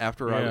 and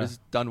after I was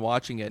done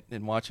watching it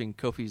and watching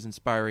Kofi's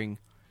inspiring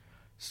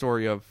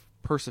story of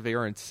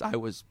perseverance, I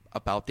was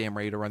about damn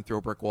ready to run through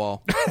a brick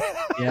wall.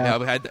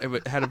 Yeah,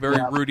 it had a very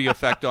Rudy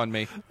effect on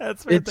me.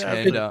 That's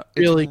fantastic. And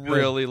really it's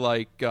really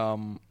like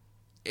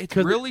it's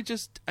really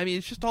just. I mean,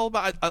 it's just all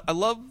about. I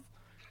love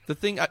the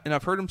thing, and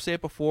I've heard him say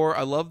it before.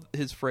 I love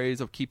his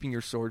phrase of keeping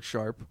your sword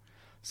sharp.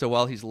 So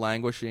while he's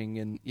languishing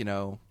in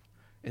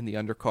the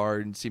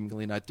undercard and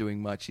seemingly not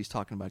doing much, he's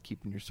talking about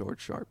keeping your sword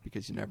sharp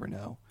because you never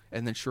know.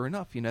 And then sure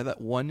enough,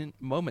 that one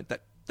moment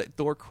that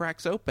door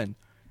cracks open.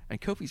 And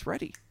Kofi's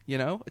ready.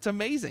 It's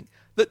amazing.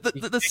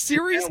 The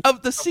series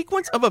of the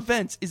sequence of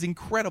events is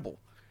incredible.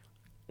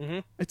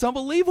 It's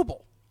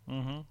unbelievable.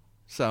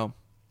 So,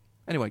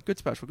 anyway, good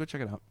special. Go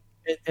check it out.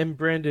 And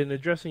Brandon,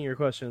 addressing your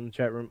question in the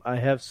chat room, I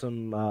have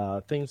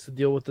some things to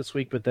deal with this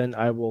week, but then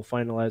I will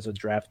finalize a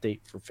draft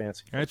date for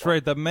fantasy football. That's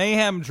right. The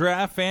Mayhem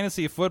Draft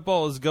Fantasy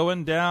Football is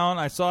going down.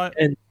 I saw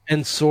it.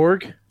 And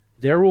Sorg,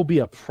 there will be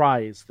a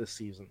prize this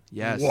season.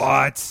 Yes.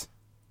 What?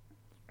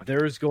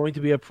 There is going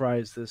to be a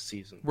prize this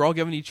season. We're all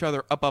giving each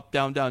other up,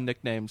 down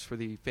nicknames for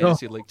the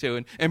Fantasy League,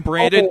 too. And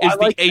Brandon is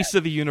the ace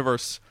of the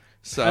universe.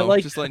 So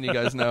just letting you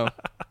guys know.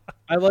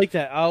 I like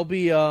that. I'll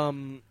be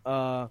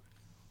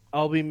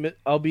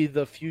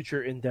the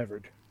future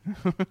endeavored.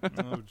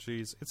 Oh,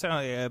 jeez.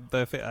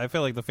 I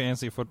feel like the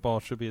fantasy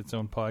football should be its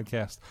own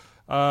podcast.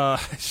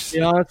 Honestly,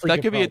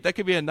 that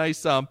could be a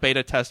nice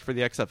beta test for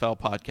the XFL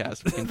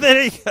podcast.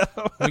 There you go.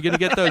 We got to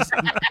get those.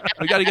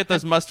 We got to get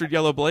those mustard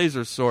yellow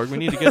blazers, Sorg. We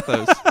need to get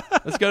those.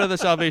 Let's go to the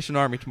Salvation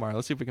Army tomorrow.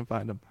 Let's see if we can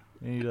find them.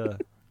 We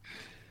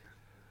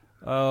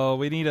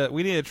need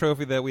a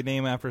trophy that we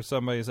name after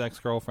somebody's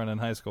ex-girlfriend in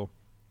high school.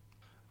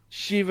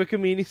 Shiva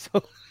Kamini.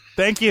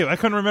 Thank you. I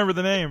couldn't remember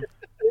the name.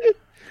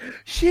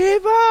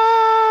 Shiva!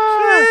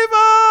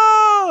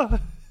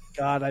 Shiva!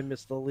 God, I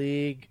miss the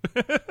league.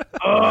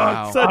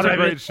 Wow. Such a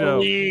great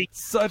show.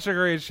 Such a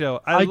great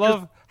show. I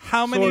love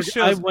how many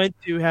shows I went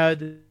to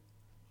had.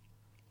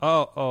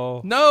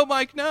 Oh. No,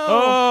 Mike, no.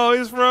 Oh,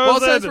 he's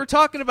frozen. Well, since we're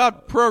talking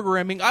about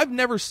programming, I've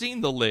never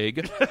seen The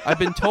League. I've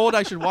been told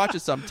I should watch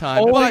it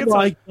sometime. Oh, but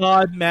my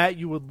God, Matt,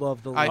 you would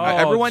love The League.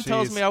 Everyone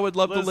tells me I would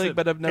love The League,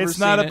 but I've never seen it. It's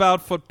not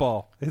about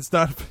football. It's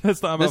not about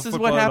football. This is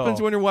what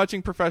happens when you're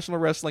watching professional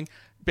wrestling,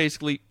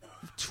 basically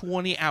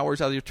 20 hours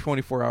out of your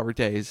 24-hour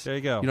days. There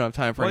you go. You don't have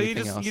time for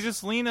anything else. You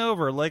just lean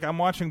over like I'm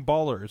watching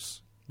Ballers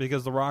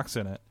because The Rock's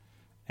in it,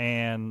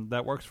 and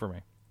that works for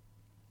me.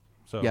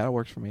 So yeah, it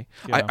works for me.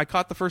 I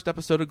caught the first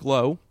episode of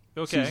Glow.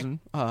 Okay. Season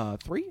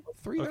 3.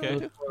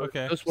 Okay.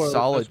 Okay. No spoilers,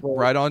 Solid, no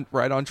spoilers.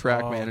 right on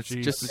track, Oh, man. It's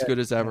geez. just as good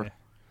as ever. Okay.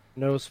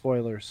 No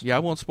spoilers. Yeah, I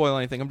won't spoil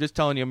anything. I'm just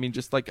telling you. I mean,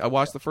 just like I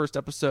watched the first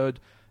episode,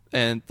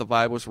 and the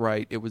vibe was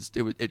right.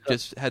 It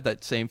just had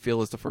that same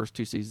feel as the first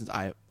 2 seasons.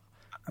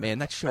 Man,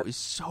 that show is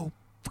so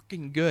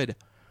freaking good.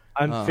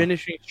 I'm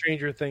finishing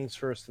Stranger Things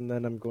first, and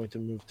then I'm going to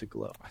move to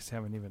Glow. I just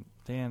haven't even.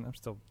 Dan, I'm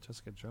still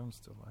Jessica Jones.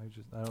 Still, I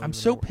don't I'm even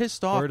so know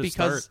pissed where off to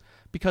because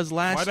start.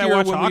 last Why'd I year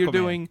watch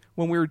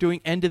when we were doing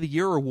end of the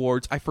year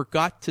awards, I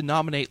forgot to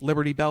nominate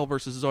Liberty Bell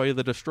versus Zoya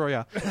the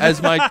Destroyer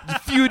as my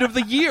feud of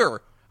the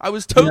year. I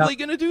was totally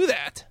going to do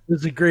that. It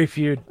was a great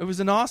feud. It was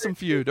an awesome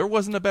feud. There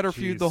wasn't a better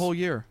feud the whole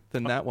year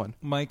than that one.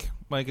 Mike,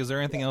 is there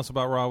anything else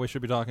about Raw we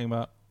should be talking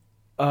about?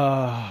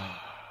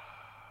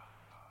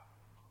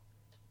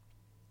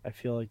 I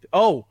feel like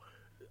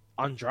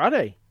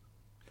Andrade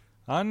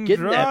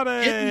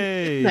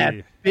getting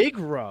that big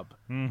rub.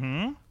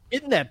 Mm-hmm.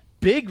 Getting that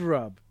big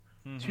rub.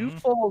 2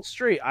 falls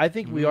straight. I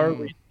think we are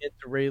leaning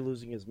into Ray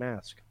losing his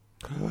mask.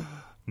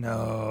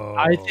 No.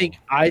 I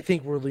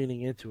think we're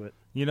leaning into it.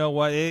 You know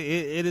what?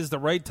 It is the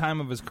right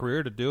time of his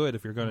career to do it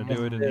if you're going to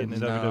do it in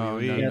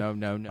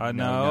WWE.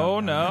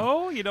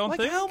 No. You don't Like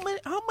think?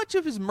 how much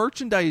of his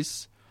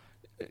merchandise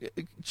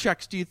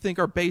checks do you think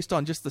are based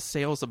on just the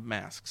sales of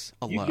masks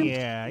alone?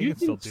 Yeah, you can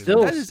still do still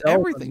that. That is sell the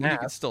everything. You can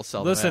mask. still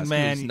sell. Listen, the mask.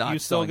 man, He's not you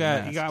still selling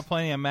got masks.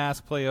 plenty of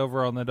mask play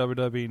over on the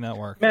WWE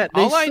network. Matt,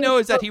 All I know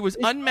is that he was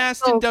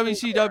unmasked in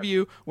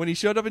WCW. When he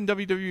showed up in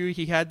WWE,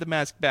 he had the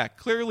mask back.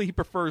 Clearly, he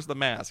prefers the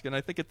mask, and I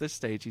think at this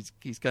stage,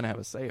 he's going to have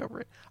a say over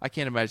it. I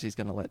can't imagine he's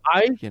going to let.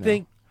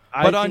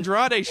 But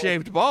Andrade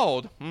shaved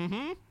bald.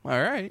 Mm-hmm.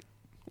 All right.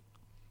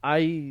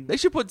 They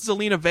should put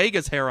Zelina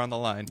Vega's hair on the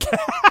line.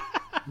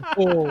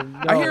 Oh,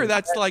 no. I hear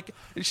that's like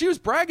she was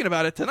bragging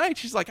about it tonight.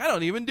 She's like, I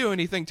don't even do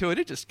anything to it.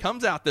 It just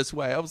comes out this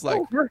way. I was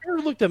like, her hair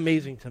looked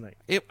amazing tonight.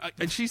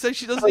 and she says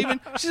she doesn't even.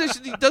 She says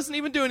she doesn't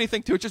even do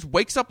anything to it. Just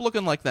wakes up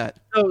looking like that.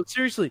 No,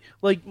 seriously.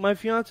 Like my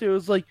fiance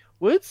was like,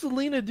 "What did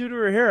Selena do to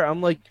her hair?"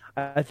 I'm like,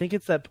 "I think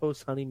it's that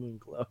post honeymoon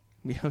glow."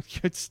 You know,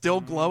 it's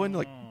still glowing.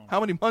 Like how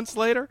many months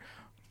later?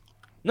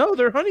 No,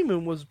 their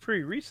honeymoon was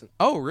pretty recent.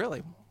 Oh,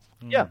 really?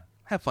 Yeah.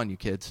 Have fun, you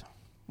kids.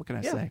 What can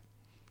I say?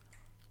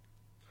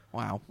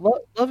 Wow.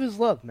 Love is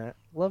love, Matt.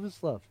 Love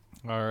is love.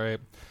 All right.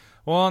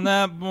 Well,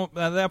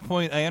 at that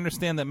point, I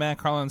understand that Matt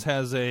Collins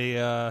has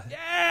a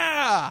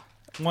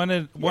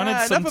wanted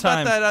some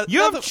time. That.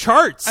 You have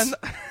charts.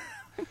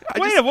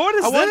 Wait, what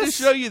is I this? wanted to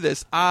show you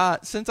this.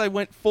 Since I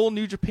went full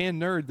New Japan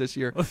nerd this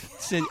year,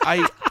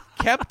 I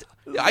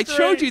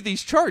showed you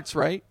these charts,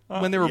 right?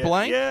 When they were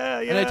blank?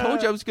 Yeah. And I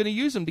told you I was going to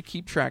use them to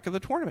keep track of the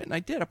tournament. And I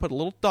did. I put a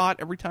little dot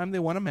every time they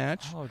won a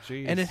match. Oh,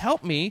 jeez. And it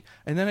helped me.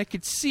 And then I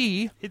could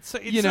see. It's so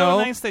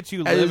nice that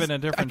you live in a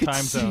different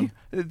time zone.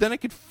 Then I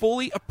could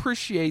fully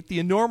appreciate the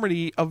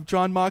enormity of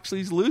John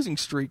Moxley's losing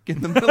streak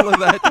in the middle of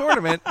that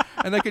tournament.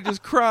 And I could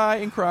just cry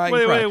and cry and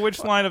cry. Wait,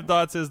 which line of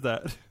dots is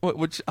that?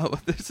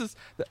 This is.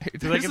 I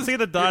can see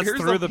the dots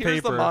through the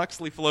Here's paper. the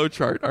Moxley flow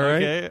chart. All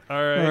right. Okay,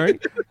 all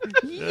right.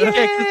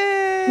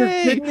 Yay!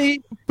 Didn't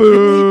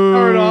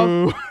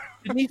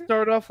he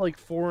start off like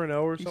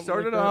 4-0 or something? He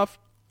started like off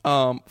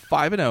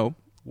 5-0,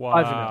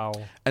 Wow.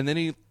 and then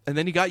he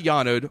got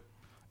Yano'd,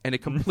 and it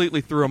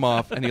completely threw him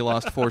off, and he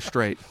lost 4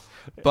 straight.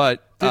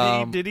 But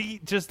did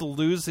he just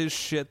lose his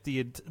shit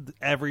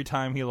every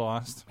time he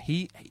lost?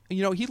 he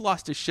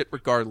lost his shit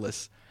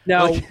regardless.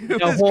 Now,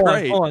 it was hold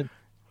great. on.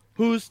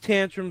 Whose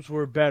tantrums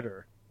were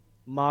better,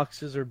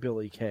 Mox's or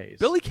Billy Kay's?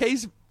 Billy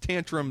Kay's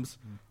tantrums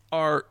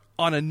are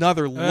on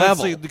another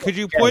level. Could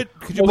you put?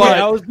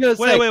 I was gonna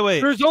say.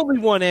 Wait. There's only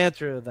one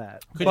answer to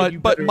that.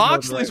 But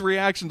Moxley's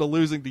reaction to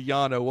losing to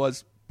Yano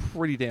was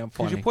pretty damn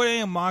funny. Could you put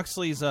any of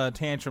Moxley's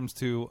tantrums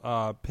to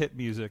pit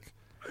music?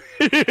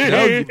 No,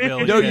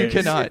 you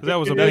cannot. That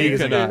was No, you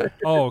amazing. cannot.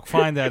 Oh,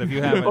 find that if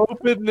you haven't.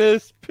 Open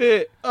this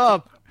pit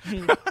up.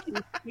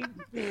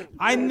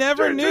 I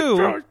never knew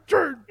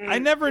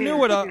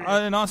what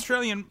an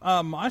Australian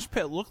mosh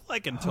pit looked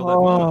like until that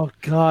moment. Oh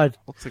God!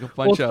 Looks like a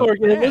bunch of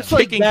Sorg, it looks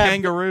like kicking that.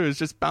 kangaroos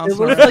just It bouncing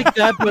looks around. like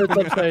that, but it's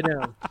upside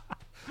down.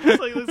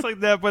 It's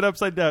like that, but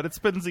upside down. It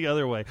spins the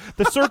other way.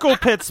 The circle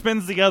pit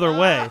spins the other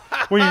way.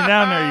 When you're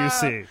down there, you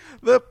see.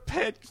 The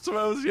pit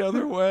throws the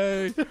other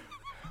way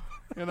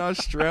in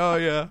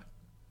Australia.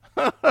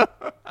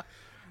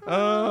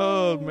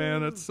 Oh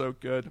man, that's so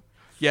good.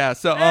 Yeah.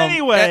 So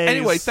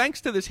anyway,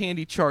 thanks to this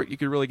handy chart, you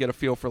could really get a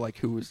feel for like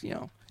who was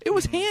It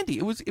was handy.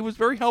 It was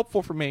very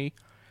helpful for me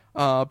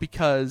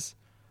because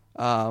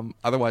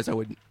otherwise I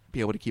wouldn't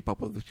be able to keep up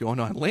with what's going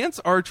on. Poor Lance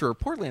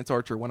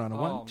Archer went on a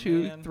 1,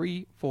 2,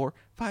 3, 4,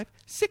 5,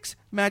 6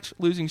 match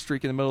losing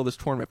streak in the middle of this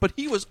tournament, but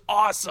he was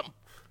awesome.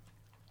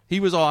 He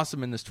was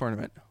awesome in this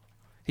tournament.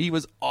 He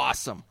was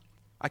awesome.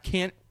 I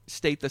can't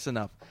state this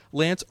enough.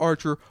 Lance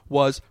Archer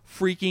was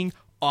freaking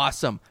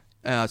awesome.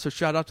 So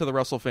shout out to the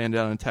Russell fan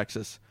down in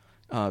Texas.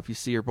 If you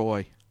see your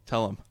boy,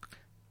 tell him.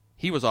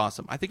 He was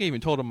awesome. I think I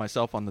even told him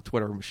myself on the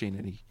Twitter machine,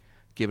 and he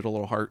gave it a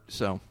little heart,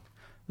 so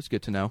it was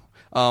good to know.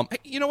 Hey,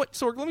 you know what,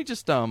 Sorg, let me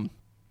just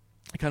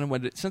I kind of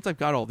wanted, since I've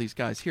got all these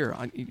guys here,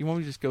 you want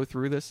me to just go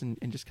through this and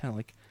just kind of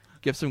like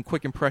give some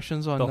quick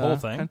impressions on The whole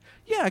thing?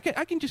 Yeah,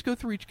 I can just go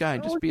through each guy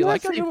and just Oh, be yeah,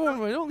 like, save-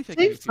 I only think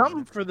Save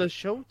something for the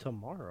show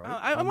tomorrow.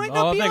 I might Oh,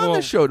 not I be think on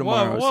the show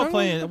tomorrow. We'll so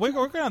play, we're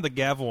going to have the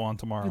gavel on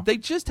tomorrow. They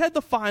just had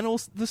the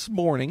finals this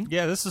morning.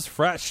 Yeah, this is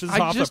fresh. This is I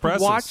off just the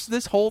presses. watched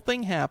this whole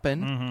thing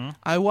happen. Mm-hmm.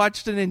 I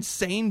watched an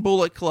insane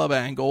Bullet Club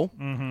angle.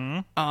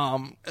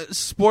 Mm-hmm.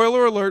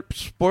 Spoiler alert!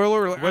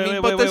 Spoiler alert! I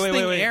mean, but this thing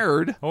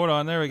aired. Hold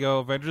on, there we go.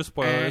 Avengers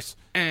spoilers.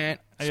 Yeah.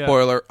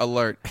 Spoiler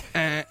alert!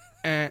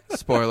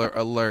 Spoiler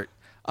alert!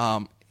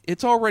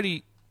 It's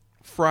already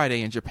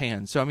Friday in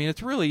Japan, so I mean, it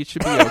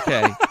should be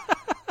okay.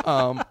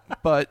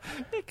 But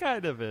It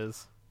kind of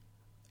is.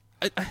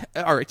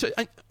 all right, so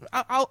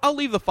I'll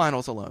leave the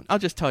finals alone. I'll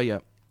just tell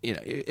you,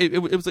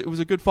 it was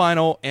a good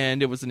final,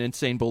 and it was an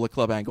insane Bullet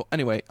Club angle.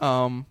 Anyway,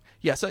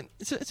 yeah. So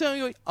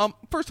anyway,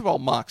 first of all,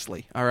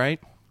 Moxley, all right,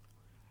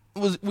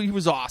 he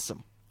was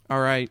awesome.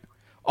 All right,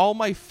 all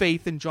my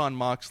faith in Jon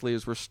Moxley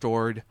is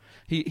restored.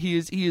 He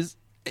is,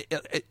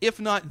 if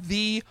not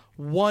the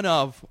one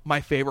of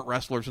my favorite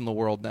wrestlers in the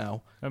world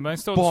now. Am I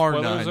still Bar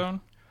in the spoiler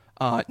none.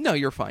 zone? No,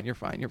 you're fine. You're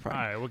fine. All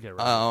right, we'll get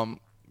rid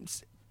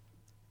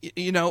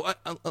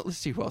Let's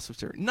see who else was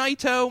there.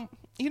 Naito.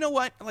 You know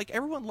what? Like,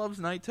 everyone loves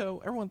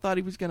Naito. Everyone thought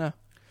he was gonna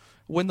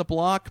win the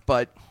block,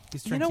 but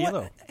He's you know what?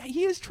 tranquilo.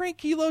 He is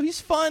tranquilo. He's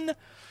fun.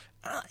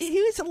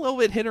 He's a little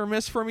bit hit or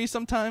miss for me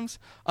sometimes.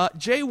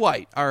 Jay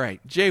White. All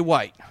right, Jay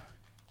White.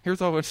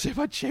 Here's what I want to say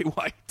about Jay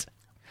White.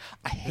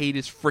 I hate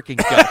his freaking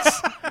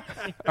guts.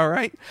 All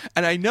right,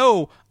 and I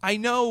know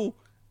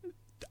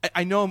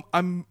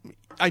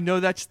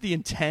that's the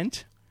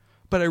intent,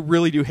 but I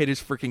really do hate his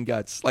freaking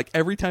guts. Like,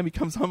 every time he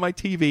comes on my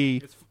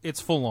TV,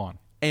 It's full on.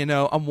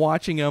 I'm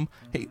watching him.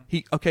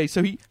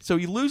 So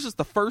he loses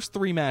the first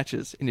 3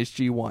 matches in his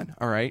G1.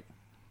 All right,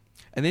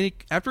 and then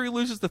after he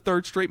loses the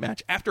 3rd straight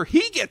match, after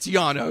he gets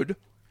Yano'd,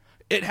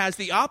 it has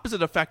the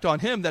opposite effect on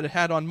him that it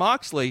had on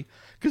Moxley.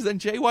 Because then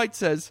Jay White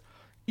says,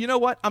 "You know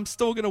what? I'm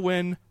still gonna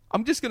win.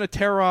 I'm just gonna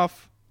tear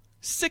off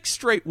 6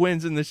 straight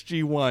wins in this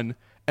G1,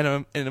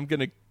 and I'm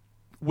gonna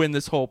win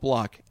this whole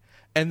block."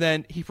 And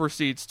then he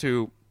proceeds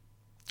to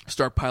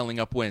start piling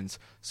up wins.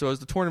 So as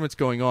the tournament's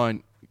going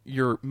on,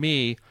 you're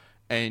me,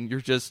 and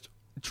you're just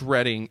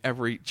dreading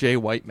every Jay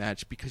White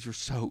match because you're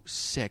so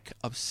sick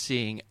of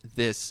seeing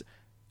this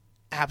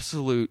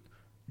absolute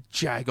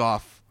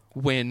jag-off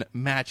win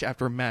match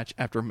after match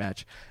after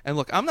match. And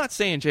look, I'm not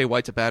saying Jay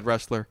White's a bad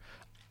wrestler.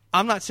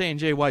 I'm not saying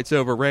Jay White's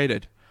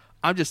overrated.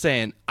 I'm just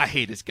saying I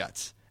hate his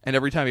guts. And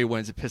every time he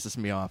wins, it pisses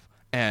me off.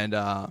 And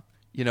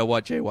you know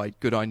what, Jay White,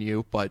 good on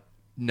you, but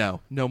no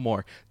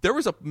more. There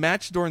was a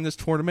match during this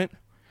tournament.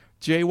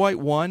 Jay White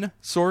won.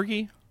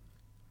 Sorgi.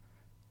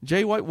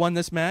 Jay White won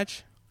this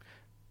match.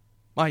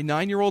 My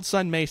 9-year-old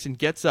son Mason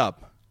gets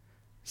up,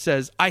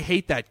 says, "I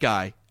hate that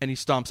guy," and he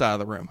stomps out of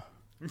the room.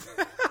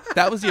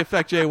 That was the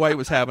effect Jay White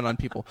was having on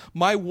people.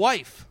 My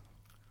wife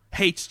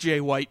hates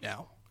Jay White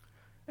now,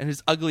 and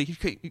his ugly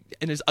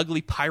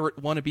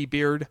pirate wannabe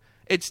beard.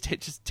 It's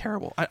just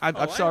terrible. I've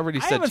already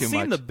said too much. I haven't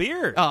seen the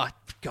beard. Oh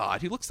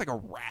God, he looks like a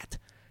rat.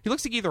 He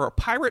looks like either a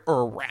pirate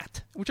or a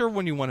rat, whichever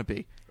one you want to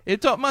be.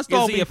 It must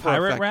all Is be he a for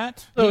pirate effect.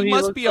 rat? So He he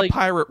must looks be a like-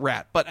 pirate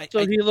rat, but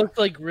He looked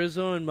like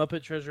Rizzo in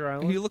Muppet Treasure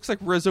Island. he looks like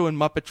Rizzo in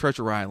Muppet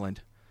Treasure Island,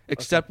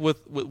 except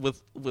with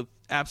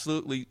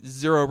absolutely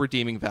zero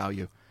redeeming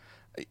value.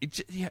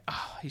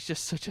 He's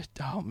just such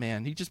a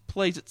man. He just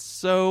plays it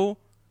so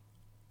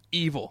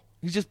evil.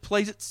 He just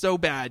plays it so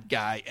bad,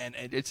 guy, and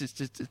it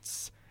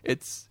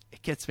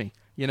gets me.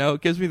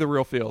 It gives me the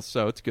real feels,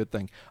 so it's a good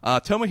thing.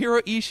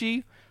 Tomohiro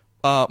Ishii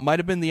might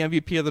have been the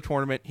MVP of the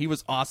tournament. He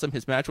was awesome.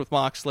 His match with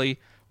Moxley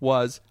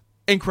was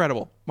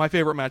incredible. My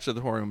favorite match of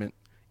the tournament,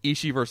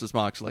 Ishii versus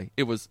Moxley.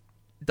 It was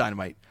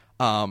dynamite.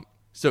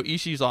 So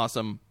Ishii's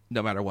awesome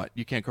no matter what.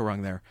 You can't go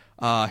wrong there.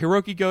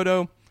 Hiroki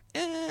Goto,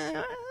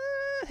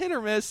 hit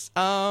or miss.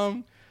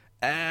 More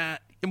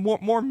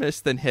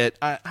miss than hit.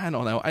 I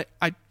don't know.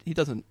 He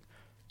doesn't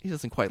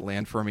quite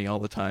land for me all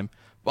the time.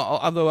 Well,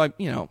 although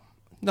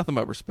nothing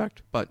but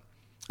respect. But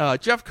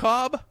Jeff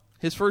Cobb,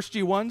 his first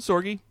G1,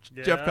 Sorgi.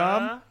 Jeff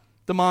Cobb,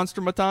 the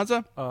Monster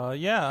Matanza.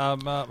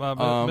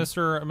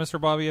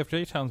 Mr. Bobby F.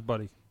 J. Town's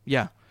buddy.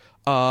 Yeah.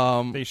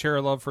 They share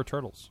a love for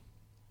turtles.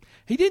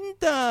 He didn't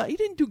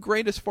do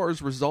great as far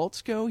as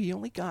results go. He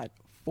only got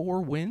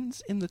 4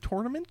 wins in the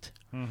tournament.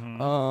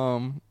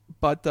 Mm-hmm.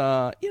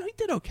 But he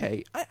did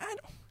okay. I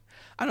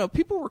don't know.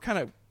 People were kind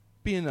of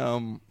being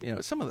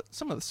some of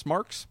the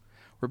smarks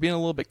were being a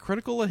little bit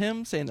critical of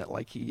him, saying that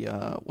like he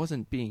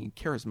wasn't being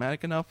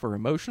charismatic enough or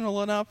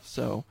emotional enough.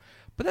 So,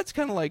 but that's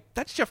kind of like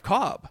that's Jeff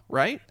Cobb,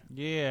 right?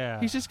 Yeah.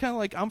 He's just kind of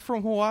like, I'm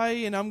from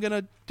Hawaii and I'm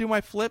gonna do my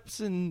flips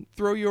and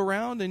throw you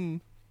around and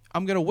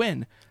I'm gonna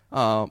win.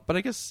 But I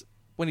guess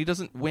when he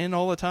doesn't win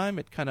all the time,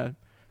 it kind of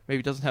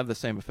maybe doesn't have the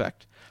same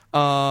effect.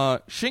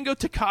 Shingo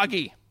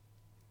Takagi.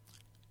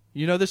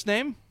 You know this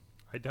name?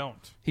 I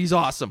don't. He's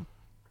awesome.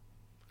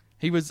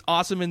 He was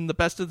awesome in the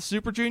Best of the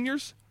Super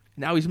Juniors.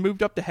 Now he's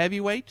moved up to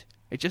heavyweight.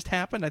 It just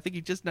happened. I think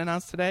he just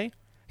announced today.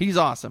 He's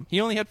awesome. He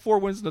only had 4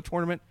 wins in the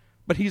tournament,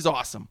 but he's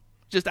awesome.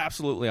 Just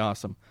absolutely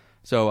awesome.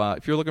 So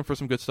if you're looking for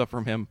some good stuff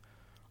from him,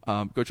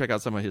 go check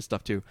out some of his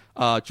stuff too.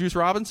 Juice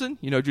Robinson,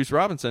 you know Juice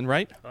Robinson,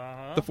 right?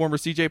 The former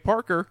CJ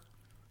Parker.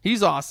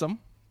 He's awesome.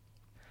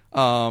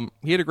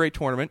 He had a great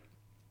tournament.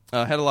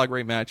 Had a lot of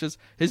great matches.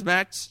 His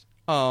match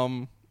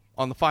on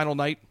the final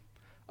night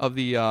of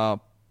the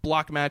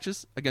block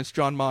matches against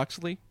Jon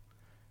Moxley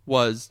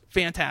was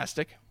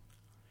fantastic.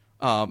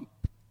 In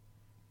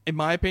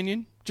my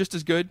opinion, just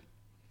as good,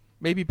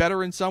 maybe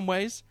better in some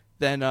ways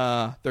than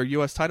their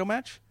U.S. title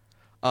match.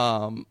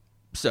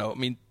 So, I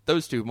mean,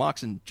 those two,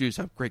 Mox and Juice,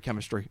 have great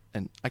chemistry,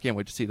 and I can't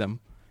wait to see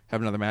them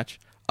have another match.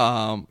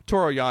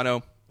 Toru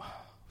Yano,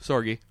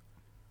 Sorgi.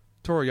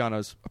 Toru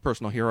Yano's a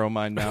personal hero of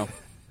mine now.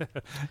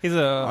 He's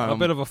a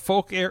bit of a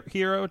folk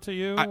hero to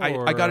you?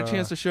 I got a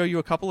chance to show you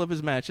a couple of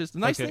his matches. The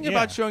nice thing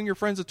about showing your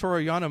friends a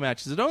Toru Yano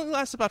match is it only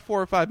lasts about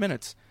 4 or 5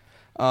 minutes.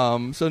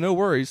 So no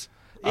worries.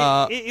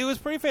 It was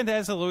pretty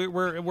fantastic.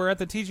 We're at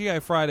the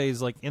TGI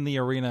Fridays, like in the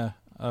arena,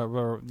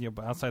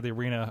 outside the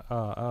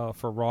arena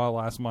for Raw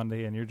last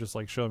Monday, and you're just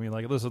like showing me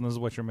like, listen, this is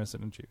what you're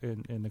missing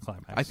in the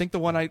climax. I think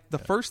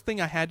the first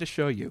thing I had to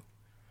show you,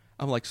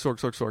 I'm like,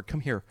 Sorg, come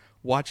here,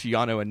 watch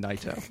Yano and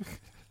Naito.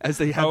 As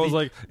they have I was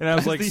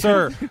like,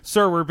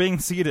 sir, we're being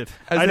seated.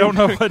 I don't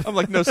know what. I'm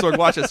like, no, Sorg,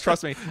 watch this.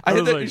 Trust me. I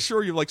had to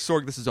assure you, like,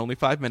 Sorg, this is only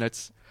 5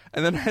 minutes.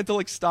 And then I had to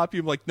like stop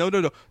you. I'm like, no,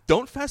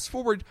 don't fast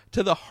forward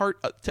to the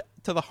heart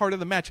to the heart of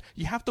the match.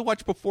 You have to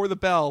watch before the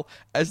bell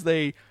as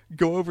they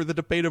go over the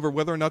debate over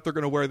whether or not they're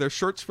going to wear their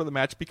shirts for the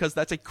match, because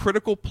that's a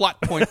critical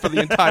plot point for the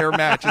entire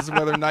match is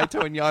whether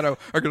Naito and Yano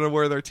are going to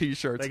wear their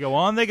T-shirts. They go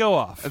on, they go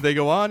off. And they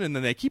go on, and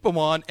then they keep them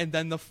on, and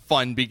then the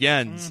fun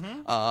begins.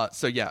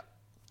 So yeah.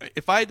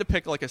 If I had to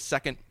pick like a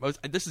second,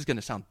 this is going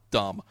to sound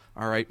dumb,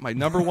 all right? My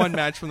number 1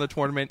 match from the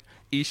tournament,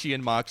 Ishii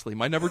and Moxley.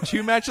 My number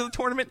 2 match of the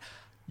tournament,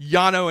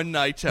 Yano and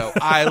Naito.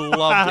 I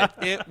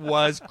loved it. It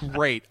was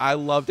great. I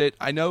loved it.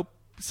 I know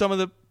some of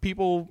the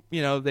people,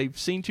 they've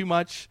seen too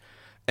much,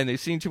 and they've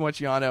seen too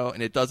much Yano,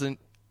 and it doesn't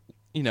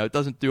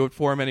do it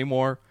for them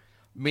anymore.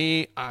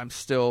 Me, I'm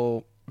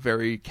still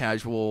very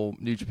casual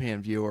New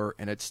Japan viewer,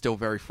 and it's still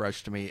very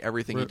fresh to me.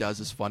 Everything he does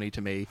is funny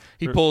to me.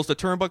 He pulls the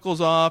turnbuckles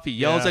off. He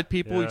yells at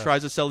people. He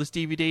tries to sell his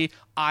DVD.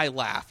 I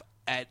laugh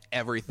at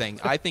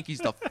everything. I think he's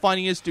the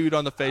funniest dude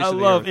on the face of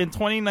the earth. In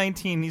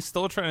 2019, he's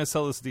still trying to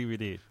sell this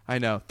DVD. I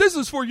know. This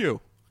is for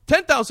you.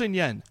 10,000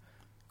 yen.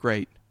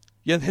 Great.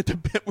 You hit the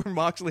bit where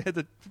Moxley had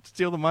to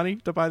steal the money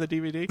to buy the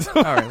DVD?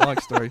 All right, long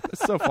story. It's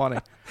so funny.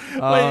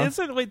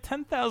 Wait,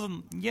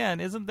 10,000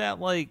 yen, isn't that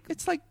like...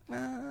 It's like...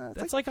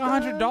 that's like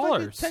 $100.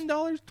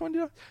 $10,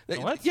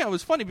 $20. What? Yeah, it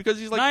was funny because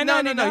he's like...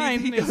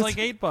 $9.99 is like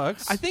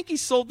 $8. I think he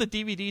sold the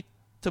DVD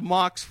to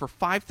Mox for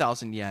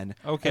 5,000 yen.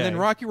 Okay. And then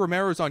Rocky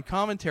Romero's on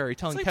commentary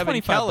telling like Kevin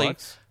Kelly...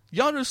 $25.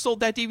 Yano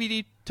sold that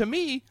DVD to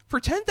me for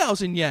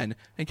 10,000 yen.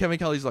 And Kevin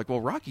Kelly's like, well,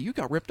 Rocky, you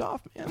got ripped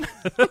off, man.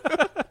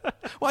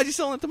 Why'd you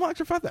sell it to Mox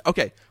for 5,000?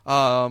 Okay.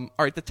 All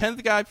right. The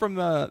 10th guy from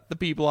the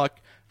B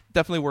block,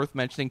 definitely worth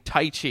mentioning,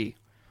 Taichi.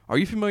 Are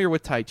you familiar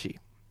with Taichi?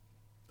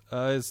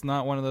 It's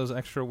not one of those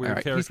extra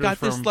weird characters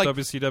from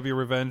WCW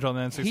Revenge on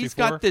the N64? He's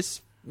got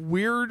this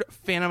weird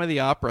Phantom of the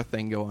Opera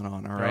thing going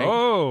on, all right?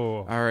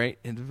 Oh. All right.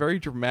 And a very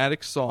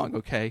dramatic song,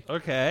 okay?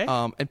 Okay.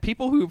 And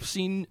people who've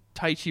seen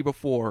Taichi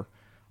before...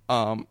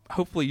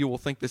 hopefully you will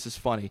think this is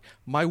funny.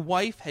 My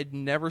wife had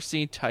never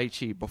seen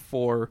Taichi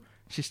before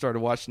she started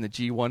watching the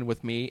G1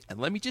 with me, and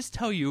let me just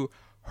tell you,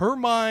 her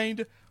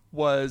mind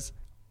was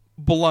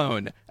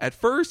blown. At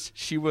first,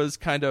 she was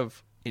kind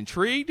of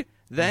intrigued.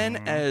 Then,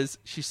 as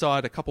she saw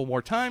it a couple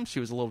more times, she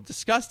was a little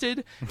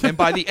disgusted. And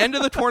by the end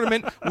of the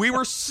tournament, we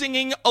were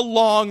singing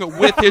along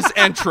with his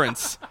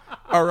entrance.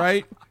 All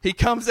right? He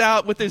comes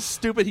out with his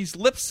he's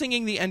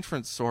lip-singing the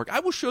entrance, Sorg. I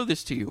will show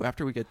this to you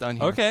after we get done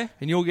here. Okay.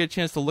 And you'll get a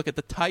chance to look at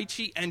the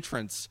Taichi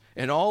entrance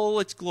in all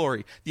its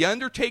glory. The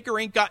Undertaker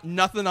ain't got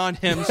nothing on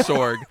him,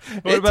 Sorg.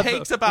 It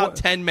takes about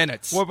 10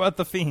 minutes. What about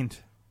The Fiend?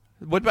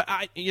 What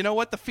about, you know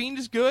what? The Fiend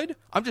is good.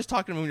 I'm just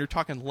talking when you're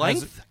talking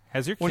length.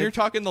 When you're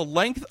talking the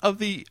length of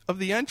the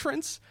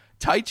entrance,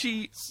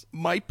 Taichi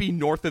might be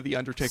north of the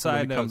Undertaker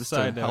when it comes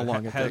to how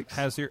long it takes.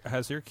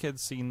 Has your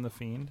kid seen The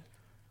Fiend?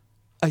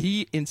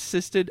 He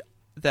insisted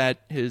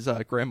that his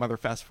grandmother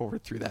fast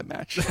forward through that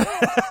match.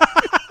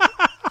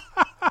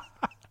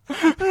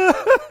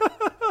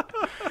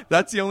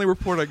 That's the only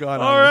report I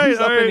got on him. He's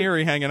up in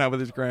Erie hanging out with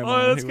his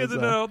grandma. Oh, that's good to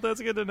know. That's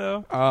good to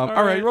know. All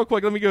right, real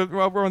quick, let me go.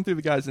 We'll run through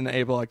the guys in the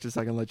A block just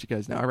so I can let you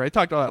guys know. All right, I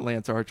talked about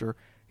Lance Archer.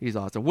 He's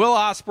awesome. Will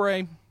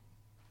Ospreay,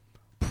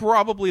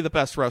 probably the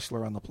best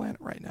wrestler on the planet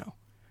right now.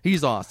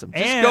 He's awesome.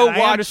 Just go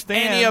watch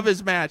any of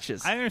his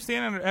matches. I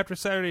understand after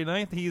Saturday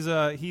night he's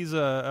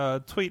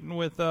tweeting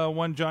with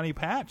one Johnny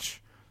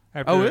Patch.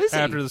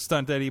 After the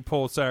stunt that he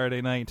pulled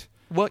Saturday night.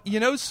 Well,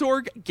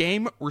 Sorg,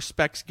 game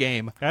respects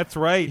game. That's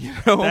right.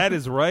 That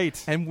is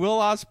right. And Will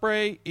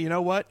Ospreay, you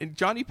know what? And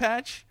Johnny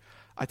Patch,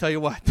 I tell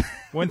you what.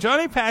 When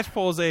Johnny Patch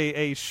pulls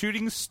a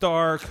shooting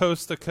star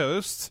coast to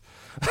coast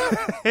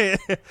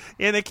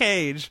in a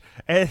cage,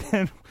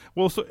 and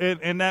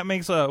that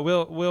makes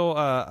Will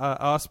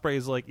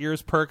Ospreay's like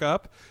ears perk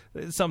up,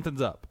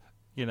 something's up,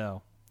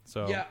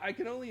 So Yeah, I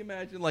can only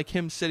imagine like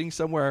him sitting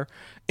somewhere.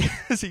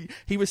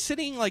 he was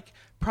sitting like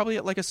probably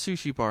at like a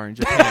sushi bar in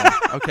Japan,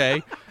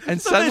 okay?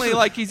 And suddenly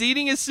like he's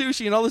eating his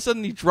sushi and all of a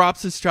sudden he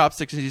drops his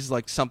chopsticks and he's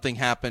like, something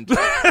happened.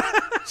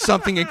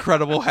 Something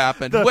incredible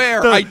happened. I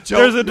don't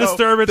there's a know.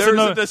 disturbance There's in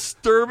the- a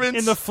disturbance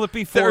in the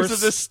flippy There's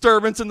force. a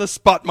disturbance in the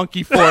spot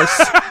monkey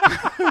force.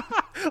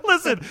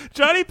 Listen,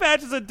 Johnny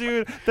Patch is a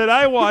dude that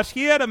I watched.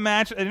 He had a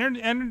match, an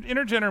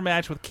intergender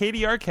match with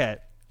Katie Arquette.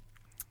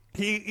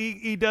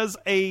 He does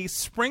a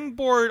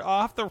springboard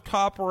off the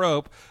top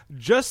rope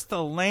just to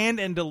land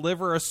and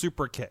deliver a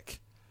super kick.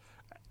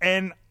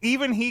 And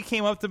even he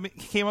came up to me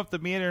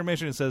in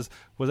intermission and says,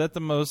 "Was that the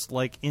most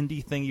like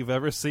indie thing you've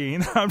ever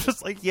seen?" I'm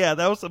just like, "Yeah,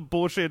 that was some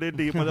bullshit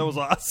indie, but that was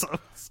awesome."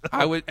 So,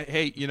 I would.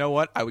 Hey, you know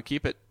what? I would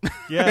keep it.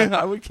 Yeah.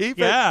 I would keep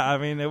it. yeah, I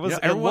mean, it was. Yeah,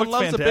 it everyone looked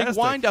loves fantastic. a big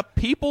wind up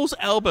people's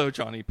elbow,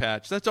 Johnny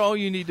Patch. That's all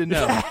you need to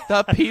know.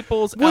 The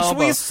people's Which elbow.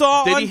 we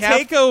saw Did on he have-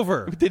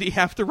 Takeover. Did he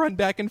have to run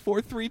back and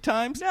forth 3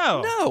 times?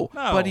 No.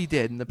 But he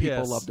did, and the people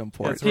Yes. loved him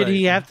for That's it. Did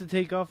he right. have to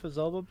take off his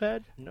elbow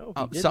pad? No,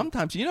 he didn't.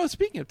 Sometimes,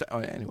 speaking of...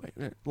 anyway,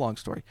 long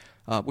story.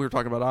 We were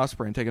talking about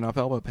Ospreay and taking off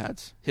elbow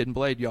pads. Hidden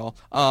Blade, y'all.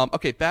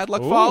 Okay, Bad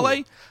Luck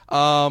Fale.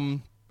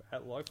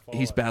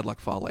 He's Bad Luck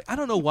Fale. I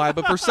don't know why,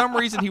 but for some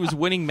reason he was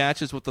winning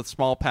matches with the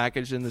small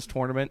package in this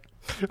tournament.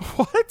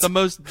 What? The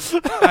most...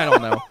 I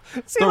don't know.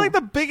 Is he like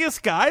the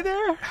biggest guy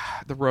there?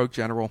 The Rogue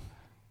General.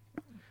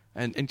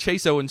 And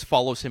Chase Owens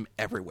follows him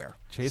everywhere.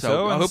 Chase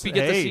so I Owens, hope you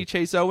get to hey. see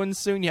Chase Owens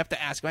soon. You have to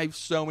ask him. I have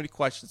so many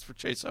questions for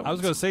Chase Owens. I was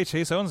going to say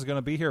Chase Owens is going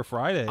to be here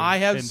Friday. I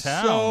have in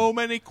town. so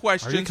many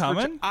questions. Are you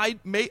coming? I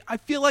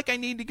feel like I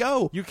need to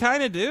go. You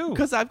kind of do.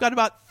 Because I've got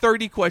about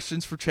 30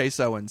 questions for Chase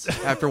Owens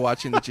after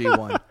watching the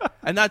G1.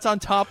 And that's on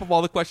top of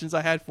all the questions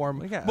I had for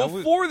him Yeah,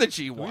 before the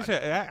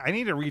G1. I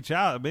need to reach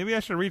out. Maybe I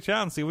should reach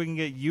out and see if we can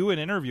get you an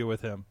interview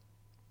with him.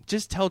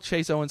 Just tell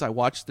Chase Owens I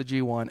watched the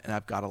G1 and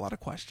I've got a lot of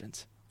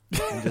questions.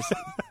 And just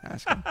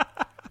ask him.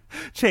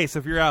 Chase,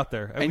 if you're out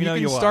there, And we know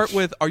you can watch. start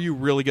with, are you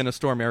really going to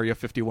storm Area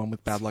 51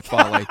 with Bad Luck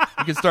Fale?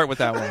 You can start with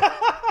that one.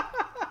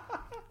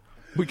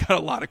 We got a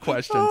lot of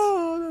questions.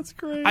 Oh, that's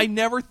great. I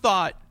never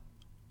thought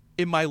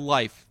in my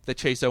life that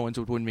Chase Owens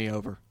would win me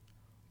over.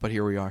 But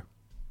here we are.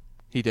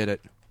 He did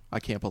it. I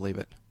can't believe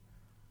it.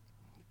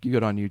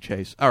 Good on you,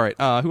 Chase. All right,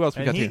 who else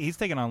we got here? He's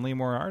taking on Lee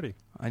Moriarty.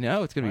 I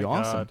know, it's going to be My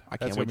awesome. God. I That's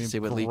can't gonna wait to be see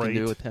what Lee can great.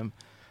 do with him.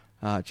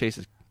 Chase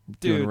is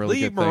doing Dude,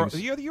 really Lee good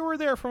things. you were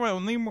there for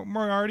when Lee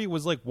Moriarty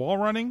was like wall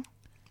running?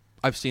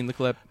 I've seen the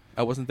clip.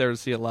 I wasn't there to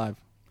see it live.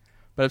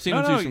 But I've seen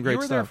him No, do some great you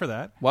were stuff. there for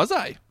that. Was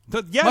I?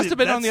 Yeah, Must have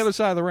been on the that's- other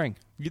side of the ring.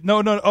 No.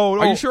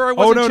 Are you sure I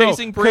wasn't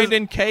chasing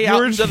Brandon Kay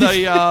out into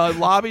the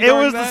lobby It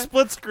during was the that?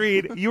 split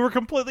screen. You were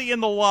completely in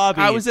the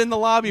lobby. I was in the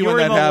lobby You when were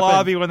that in the happened.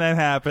 lobby when that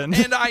happened.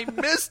 And I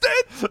missed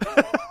it?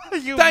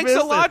 You Thanks a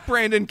missed lot, it.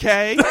 Brandon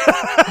Kay.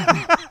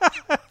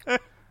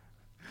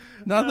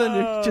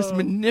 Nothing, just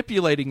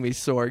manipulating me,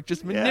 Sorg.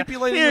 Just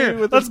manipulating Here,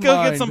 me with let's his go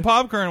mind. get some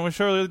popcorn with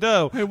Shirley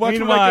Doe. Hey, watch what I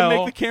Meanwhile, can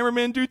make the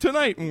cameraman do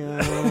tonight.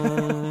 Anyway.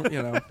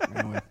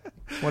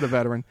 What a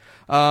veteran.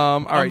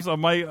 All right. So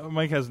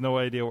Mike has no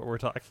idea what we're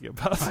talking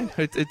about.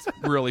 It's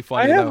really I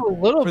funny, have though. a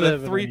little For bit the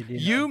of an three, idea.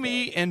 you,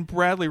 me, and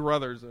Bradley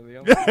Ruthers are the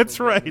only That's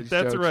people right. getting these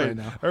That's jokes right.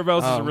 now.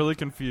 Everybody else is really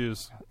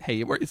confused.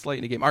 Hey, it's late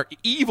in the game. Our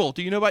Evil.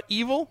 Do you know about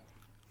Evil?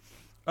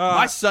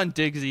 My son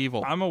digs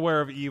Evil. I'm aware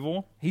of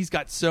Evil. He's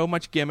got so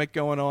much gimmick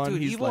going on.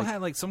 Dude, He's Evil like,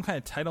 had like some kind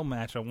of title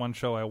match on one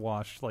show I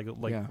watched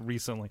Yeah.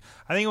 recently.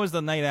 I think it was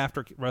the night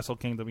after Wrestle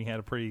Kingdom. He had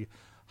a pretty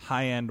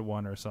high end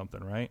one or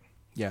something, right?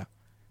 yeah.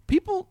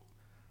 People,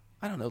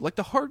 I don't know, like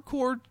the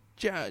hardcore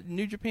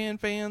New Japan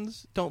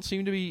fans don't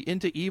seem to be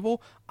into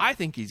Evil. I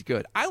think he's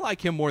good. I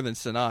like him more than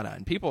Sonata,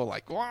 and people are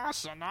like, "Wow,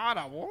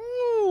 Sonata,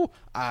 woo!"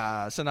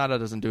 Sonata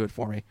doesn't do it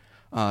for me.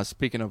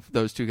 Speaking of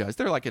those two guys,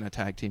 they're like in a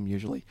tag team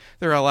usually.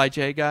 They're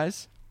LIJ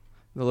guys.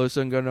 The Los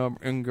Los the LIJ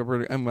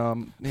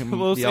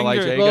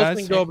Ingo- Los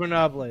guys.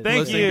 Ingobernables. Thank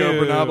Los you.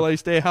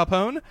 Ingobernables de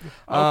Japón.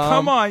 Oh,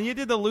 come on. You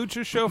did the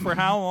Lucha show for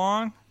how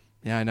long?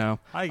 Yeah, I know.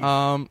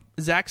 I-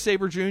 Zack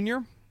Sabre Jr.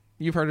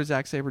 You've heard of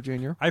Zack Sabre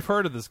Jr.? I've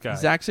heard of this guy.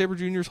 Zack Sabre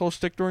Jr.'s whole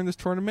shtick during this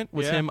tournament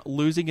was Yeah. him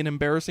losing in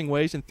embarrassing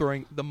ways and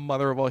throwing the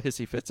mother of all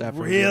hissy fits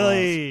after he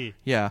Really? lost.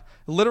 Yeah.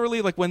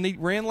 Literally, like when they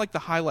ran like the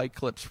highlight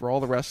clips for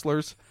all the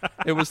wrestlers,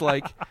 it was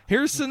like,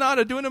 here's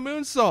Sonata doing a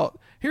moonsault.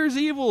 Here's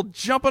Evil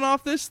jumping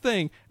off this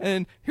thing.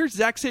 And here's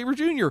Zack Sabre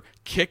Jr.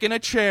 kicking a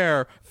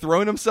chair,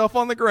 throwing himself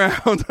on the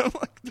ground. I'm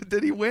like,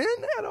 did he win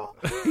at all?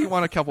 He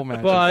won a couple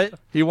matches. But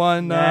he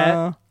won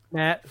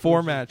Matt,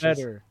 4 who's matches.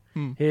 Better,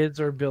 his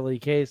or Billy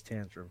Kay's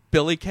tantrum.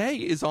 Billy Kay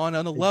is on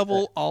a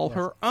level all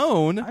her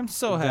own. I'm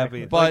so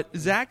happy. But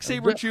Zack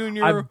Sabre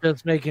Jr. I'm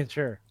just making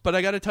sure. But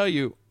I got to tell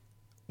you,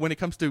 when it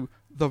comes to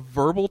the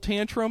verbal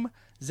tantrum,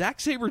 Zack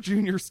Sabre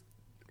Jr.'s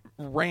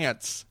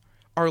rants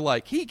are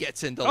like, he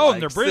gets into Oh, like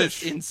and they're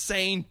British. this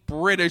insane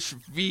British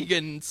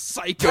vegan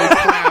psycho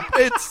crap.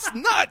 It's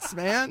nuts,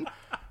 man.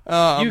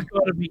 You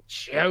gotta be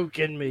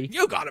joking me.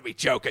 You gotta be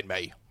joking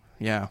me.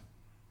 Yeah.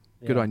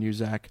 Good on you,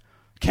 Zach.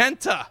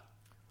 Kenta.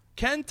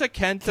 Kenta.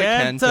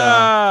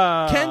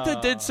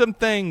 Kenta did some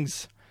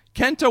things.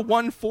 Kenta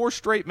won 4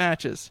 straight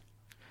matches.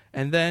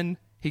 And then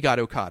he got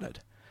Okada'd.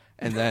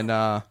 And then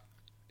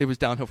it was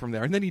downhill from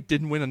there. And then he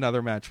didn't win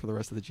another match for the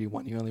rest of the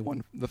G1. He only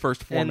won the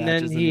first 4 And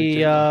matches. then in the he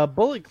G1.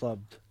 bullet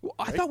clubbed. Well,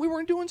 I thought we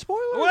weren't doing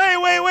spoilers.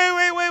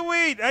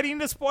 Wait! I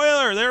need a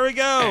spoiler. There we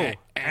go.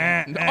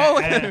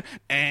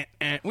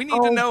 We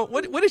need to know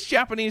what is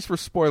Japanese for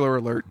spoiler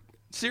alert.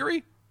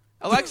 Siri,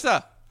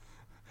 Alexa.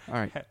 All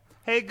right.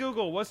 Hey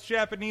Google, what's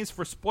Japanese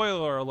for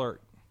spoiler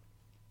alert?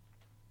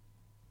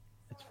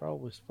 It's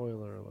probably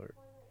spoiler alert.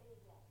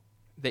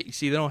 They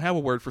don't have a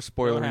word for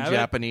spoiler Don't in have it?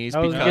 Japanese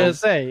I was gonna because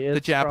say, the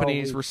it's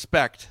Japanese probably-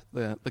 respect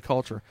the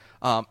culture.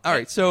 All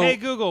right, so Hey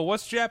Google,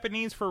 what's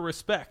Japanese for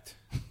respect?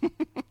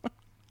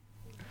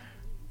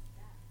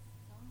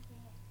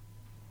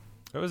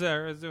 What was that?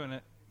 I was doing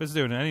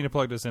it. I need to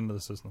plug this into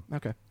the system.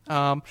 okay.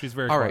 She's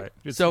very all quiet.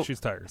 right. So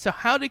She's tired. So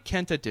how did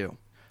Kenta do?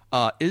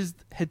 Is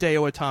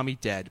Hideo Itami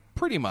dead?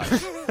 Pretty much.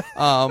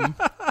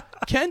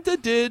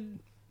 Kenta did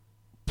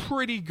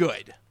pretty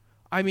good.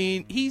 I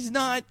mean, he's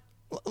not.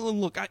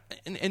 Look,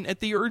 and at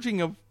the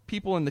urging of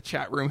people in the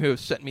chat room who have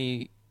sent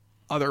me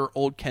other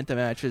old Kenta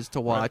matches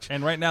to watch.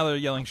 And right now they're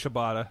yelling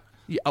Shibata.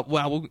 Yeah,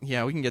 well,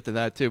 yeah, we can get to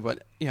that too.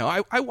 But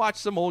I watched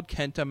some old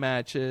Kenta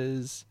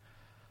matches.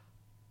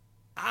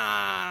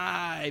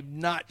 I'm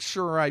not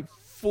sure I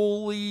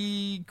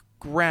fully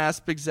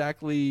grasp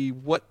exactly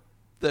what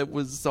that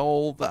was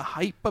all the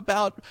hype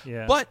about.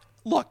 Yeah. But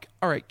look,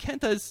 all right,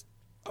 Kenta's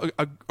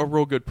a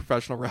real good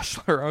professional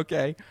wrestler,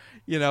 okay?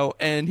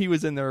 And he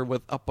was in there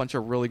with a bunch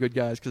of really good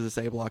guys because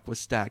the A block was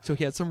stacked. So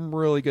he had some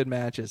really good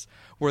matches.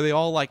 Were they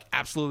all like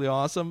absolutely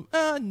awesome?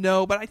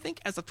 No, but I think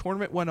as the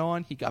tournament went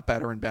on, he got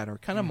better and better.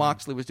 Kind of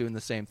Moxley was doing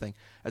the same thing.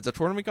 As the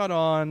tournament got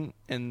on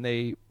and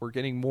they were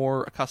getting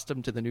more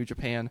accustomed to the New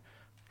Japan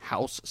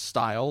house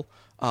style,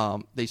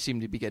 they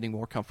seemed to be getting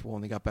more comfortable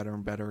and they got better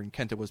and better, and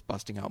Kenta was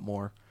busting out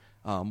more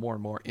and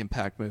more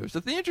impact moves.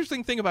 But the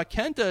interesting thing about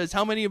Kenta is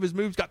how many of his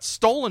moves got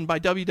stolen by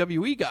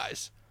WWE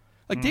guys.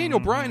 Like Daniel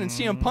Bryan and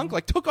CM Punk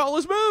took all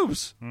his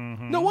moves.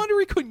 No wonder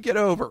he couldn't get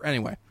over.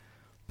 Anyway,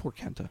 poor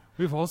Kenta.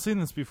 We've all seen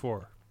this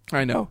before.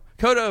 I know.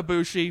 Kota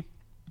Ibushi,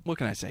 what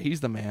can I say?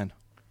 He's the man.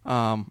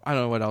 I don't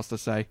know what else to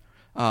say.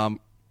 I'm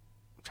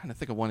trying to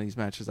think of one of these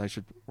matches I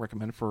should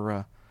recommend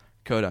for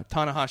Kota.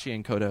 Tanahashi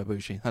and Kota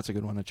Ibushi. That's a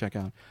good one to check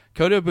out.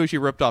 Kota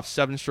Ibushi ripped off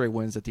 7 straight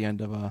wins at the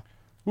end of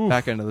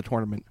back end of the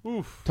tournament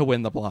to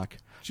win the block.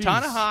 Jeez.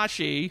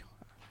 Tanahashi.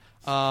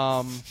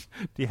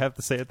 Do you have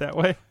to say it that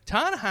way?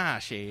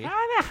 Tanahashi.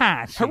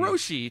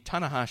 Hiroshi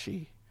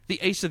Tanahashi, the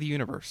ace of the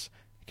universe.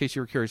 In case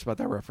you were curious about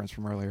that reference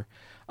from earlier.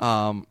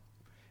 It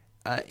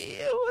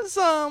was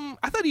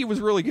I thought he was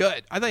really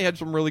good. I thought he had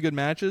some really good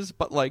matches,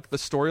 but like the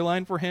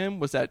storyline for him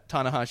was that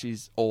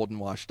Tanahashi's old and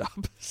washed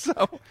up.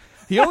 So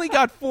he only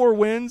got 4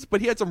 wins, but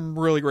he had some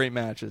really great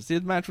matches.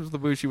 His match with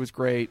Ibushi was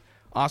great.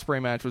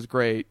 Ospreay match was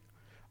great.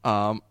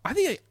 I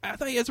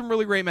thought he had some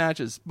really great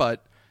matches,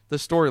 but the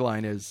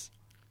storyline is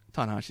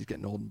Tanahashi's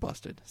getting old and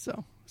busted.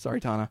 So sorry,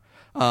 Tana.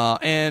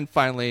 And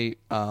finally,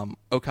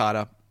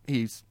 Okada.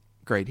 He's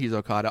great. He's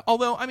Okada.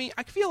 Although, I mean,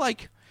 I feel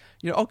like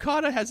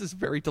Okada has this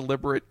very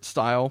deliberate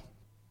style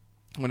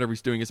whenever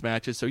he's doing his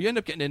matches. So you end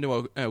up getting into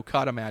an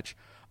Okada match.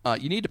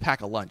 You need to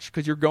pack a lunch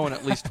because you're going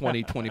at least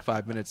 20,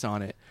 25 minutes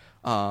on it.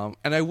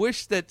 And I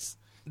wish that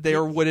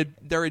there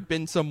had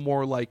been some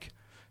more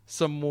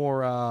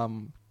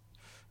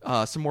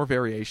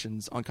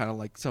variations on kind of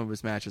like some of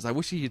his matches. I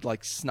wish he'd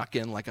like snuck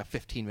in like a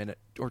 15-minute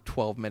or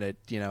 12-minute,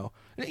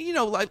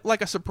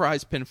 like a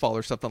surprise pinfall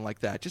or something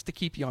like that, just to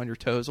keep you on your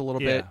toes a little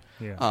bit.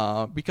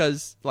 Yeah.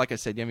 Because, like I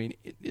said, I mean,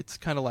 it's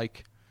kind of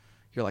like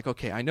you're like,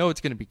 okay, I know it's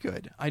going to be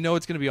good. I know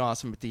it's going to be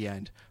awesome at the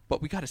end, but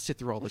we got to sit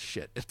through all this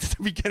shit at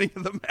the beginning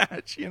of the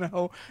match,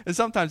 And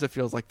sometimes it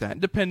feels like that,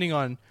 depending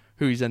on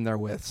who he's in there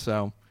with.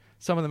 So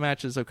some of the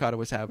matches Okada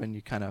was having,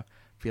 you kind of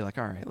feel like,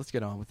 all right, let's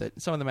get on with it.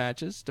 And some of the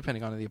matches,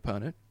 depending on the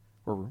opponent,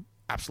 were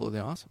absolutely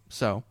awesome.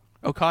 So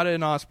Okada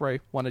and Ospreay,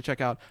 want to check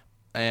out,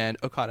 and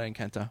Okada and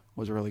Kenta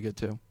was really good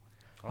too.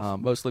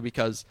 Awesome. Mostly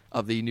because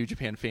of the New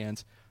Japan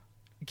fans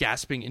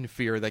gasping in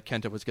fear that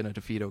Kenta was going to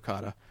defeat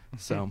Okada.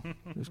 So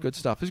it was good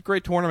stuff. It was a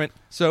great tournament.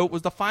 So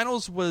the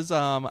finals was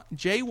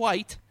Jay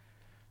White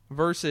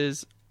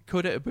versus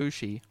Kota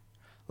Ibushi.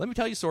 Let me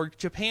tell you, Sorg,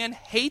 Japan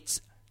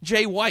hates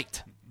Jay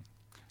White.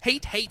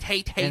 Hate.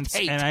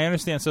 And I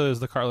understand so does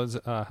the Carlin's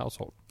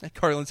household.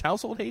 Carlin's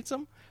household hates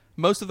him.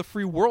 Most of the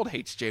free world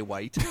hates Jay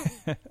White.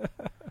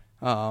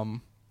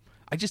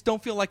 I just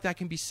don't feel like that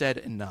can be said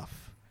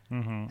enough.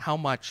 Mm-hmm. How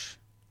much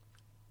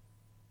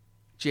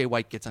Jay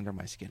White gets under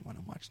my skin when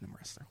I'm watching him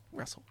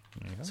wrestle.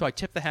 Yeah. So I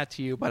tip the hat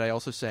to you, but I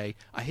also say,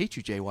 I hate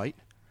you, Jay White.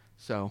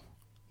 So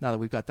now that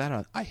we've got that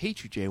on, I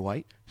hate you, Jay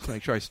White. Just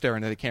make sure I stare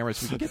into the camera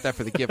so we can get that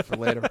for the gift for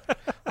later.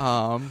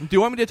 Do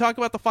you want me to talk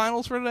about the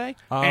finals for today?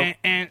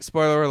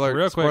 Spoiler alert.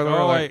 Real quick. Spoiler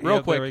Oh, alert. wait. Real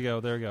Yep, quick. There we go.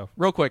 There we go.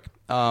 Real quick.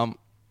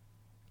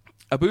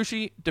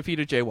 Ibushi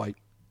defeated Jay White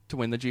to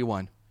win the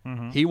G1.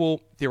 He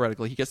will,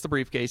 theoretically, he gets the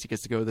briefcase. He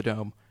gets to go to the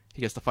Dome.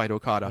 He gets to fight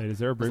Okada. Wait, is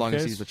there a as long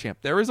as briefcase? he's the champ.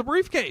 There is a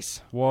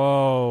briefcase.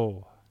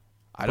 Whoa.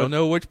 I don't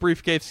know which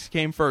briefcase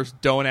came first.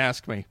 Don't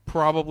ask me.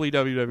 Probably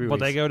WWE.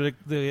 But they go to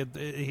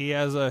he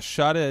has a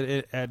shot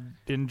in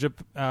He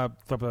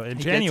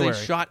January.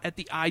 gets a shot at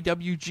the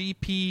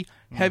IWGP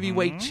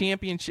Heavyweight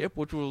Championship,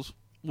 which will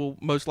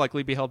most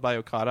likely be held by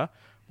Okada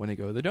when they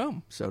go to the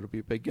Dome. So it'll be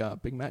a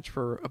big match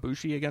for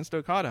Ibushi against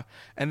Okada.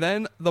 And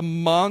then the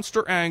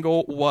monster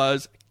angle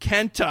was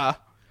Kenta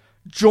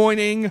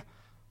joining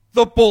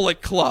the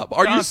Bullet Club.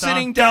 Are you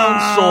sitting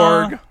down,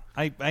 Sorg?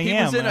 I He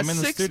am. was in I'm a in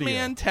the studio.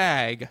 six-man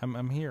tag.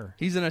 I'm here.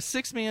 He's in a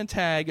six-man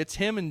tag. It's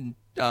him and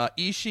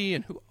Ishii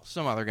and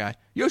some other guy,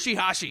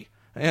 Yoshihashi.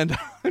 And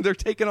they're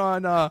taking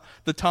on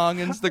the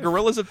Tongans, the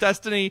Gorillas of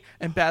Destiny,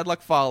 and Bad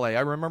Luck Fale. I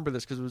remember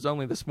this because it was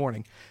only this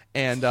morning.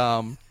 And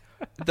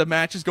the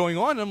match is going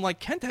on, and I'm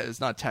like, Kenta is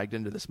not tagged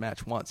into this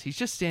match once. He's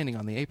just standing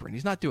on the apron.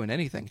 He's not doing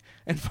anything.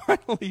 And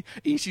finally,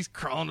 Ishii's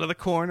crawling to the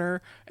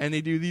corner, and they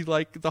do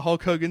the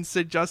Hulk Hogan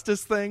Sid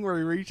Justice thing where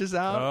he reaches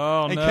out,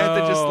 Oh, and no.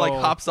 Kenta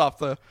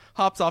just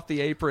hops off the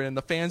apron, and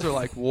the fans are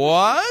like,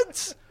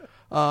 "What?"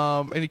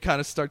 And he kind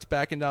of starts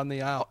backing down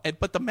the aisle.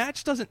 But the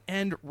match doesn't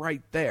end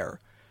right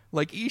there.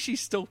 Like, Ishii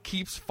still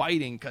keeps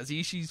fighting because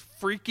Ishii's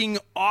freaking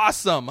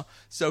awesome.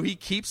 So he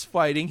keeps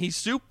fighting. He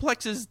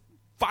suplexes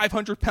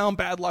 500-pound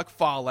Bad Luck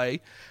Fale,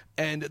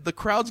 and the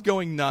crowd's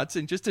going nuts.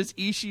 And just as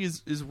Ishii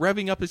is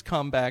revving up his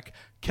comeback,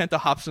 Kenta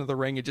hops into the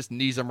ring and just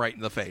knees him right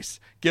in the face.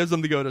 Gives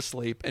him to go to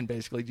sleep, and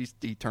basically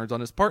he turns on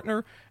his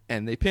partner,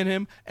 and they pin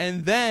him.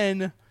 And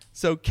then,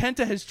 so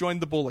Kenta has joined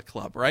the Bullet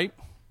Club, right?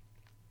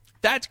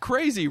 That's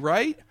crazy,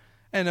 right?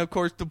 And, of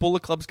course, the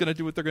Bullet Club's going to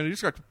do what they're going to do.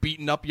 Start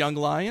beating up young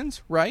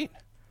lions, right?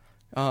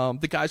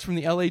 The guys from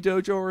the LA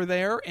Dojo are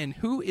there, and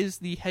who is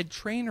the head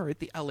trainer at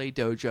the LA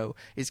Dojo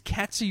is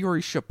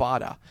Katsuyori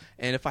Shibata.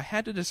 And if I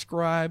had to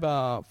describe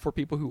for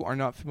people who are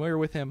not familiar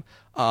with him,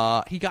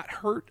 he got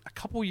hurt a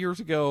couple years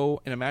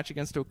ago in a match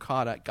against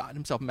Okada, got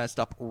himself messed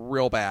up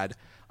real bad,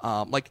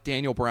 like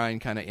Daniel Bryan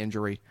kind of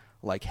injury,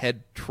 like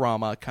head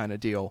trauma kind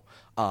of deal.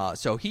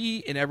 So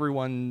he and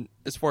everyone,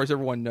 as far as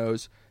everyone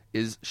knows,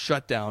 is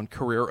shut down,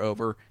 career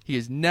over. He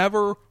is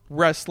never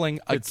wrestling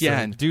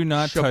again. do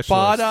not touch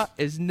Shibata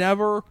this. is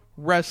never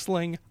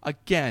wrestling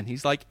again.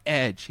 He's like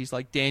Edge. He's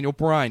like Daniel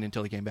Bryan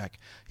until he came back.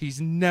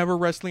 He's never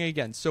wrestling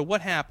again. So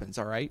what happens,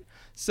 all right?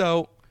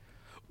 So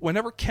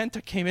whenever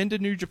Kenta came into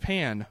New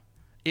Japan,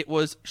 it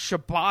was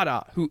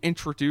Shibata who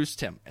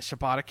introduced him.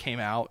 Shibata came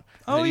out,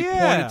 and then he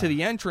pointed to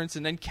the entrance,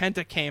 and then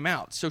Kenta came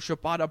out. So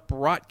Shibata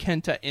brought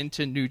Kenta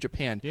into New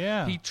Japan.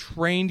 Yeah. He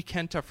trained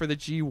Kenta for the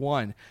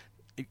G1.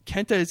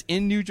 Kenta is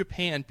in New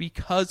Japan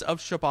because of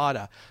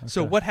Shibata.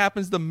 So what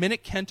happens the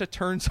minute Kenta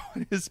turns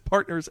on his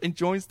partners and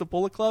joins the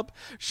Bullet Club?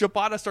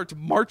 Shibata starts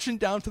marching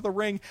down to the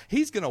ring.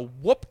 He's going to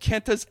whoop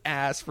Kenta's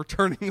ass for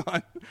turning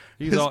on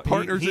his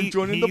partners and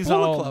joining the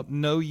Bullet Club.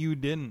 No, you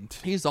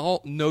didn't. He's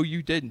all, no,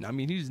 you didn't. I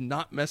mean, he's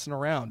not messing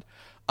around.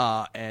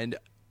 And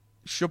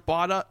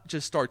Shibata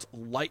just starts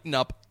lighting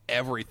up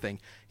everything.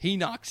 He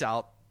knocks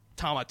out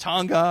Tama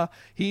Tonga.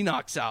 He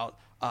knocks out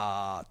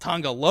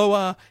Tonga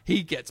Loa.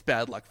 He gets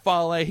Bad Luck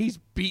Fale. He's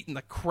beating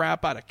the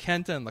crap out of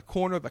Kenta in the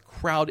corner. The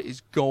crowd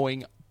is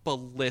going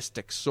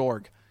ballistic,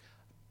 Sorg.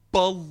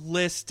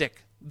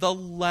 Ballistic. The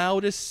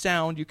loudest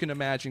sound you can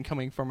imagine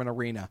coming from an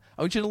arena.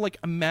 I want you to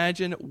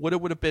imagine what it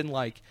would have been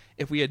like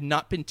if we had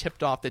not been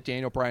tipped off that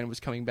Daniel Bryan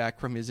was coming back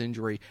from his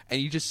injury and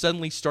you just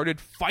suddenly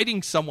started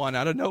fighting someone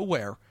out of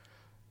nowhere.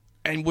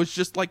 And was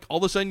just all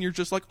of a sudden you're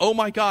just like, oh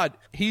my God,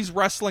 he's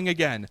wrestling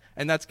again.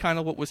 And that's kind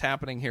of what was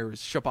happening here.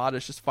 Is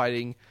Shibata's just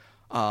fighting,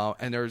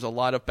 and there's a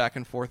lot of back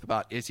and forth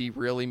about, is he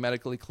really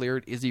medically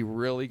cleared? Is he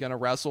really going to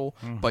wrestle?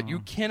 But you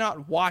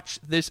cannot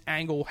watch this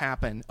angle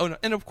happen. Oh no,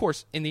 and of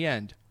course, in the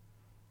end,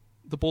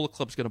 the Bullet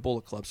Club's going to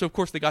Bullet Club. So of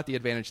course they got the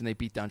advantage and they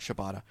beat down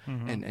Shibata,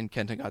 and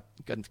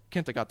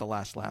Kenta got the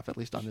last laugh, at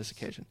least on this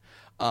occasion.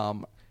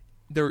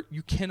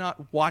 You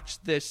cannot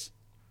watch this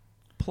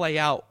play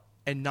out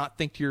and not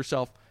think to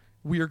yourself,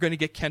 we are going to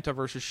get Kenta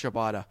versus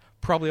Shibata,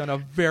 probably on a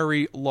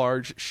very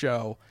large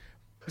show.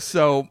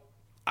 So,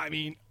 I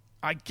mean,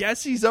 I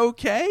guess he's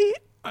okay.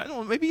 I don't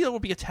know. Maybe it'll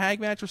be a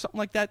tag match or something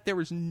like that.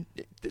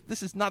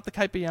 This is not the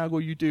type of angle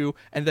you do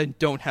and then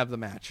don't have the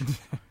match.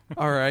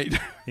 All right.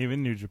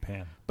 Even New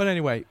Japan. But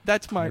anyway,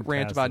 that's my rant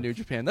Fantastic. about New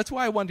Japan. That's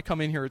why I wanted to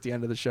come in here at the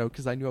end of the show,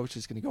 because I knew I was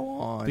just going to go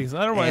on. Because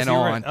otherwise,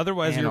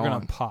 you're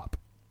going to pop.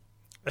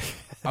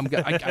 I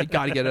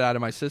got to get it out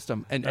of my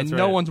system, and That's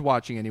no right. one's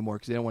watching anymore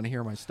because they don't want to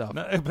hear my stuff.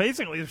 No,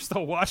 basically, they're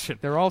still watching.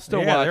 They're all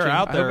still Yeah, watching. they're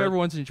out I there. hope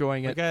everyone's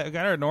enjoying We it. got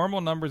our normal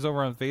numbers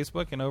over on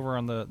Facebook and over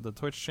on the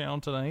Twitch channel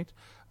tonight.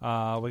 We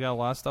got a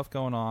lot of stuff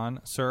going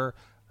on. Sir,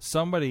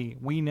 somebody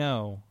we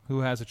know who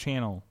has a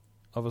channel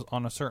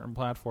on a certain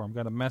platform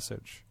got a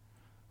message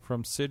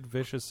from Sid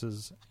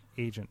Vicious's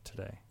agent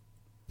today.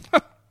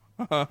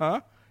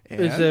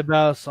 Is it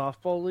about a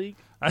softball league?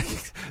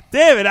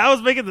 Damn it! I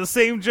was making the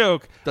same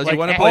joke. Does like, he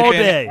want to play all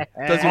day?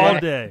 Does he all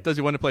wanna, day? Does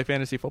he want to play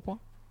fantasy football?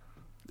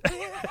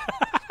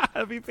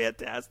 That'd be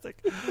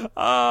fantastic.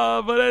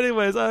 But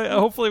anyways,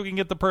 hopefully we can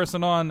get the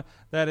person on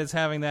that is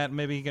having that.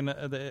 Maybe he can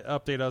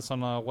update us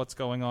on what's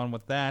going on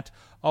with that.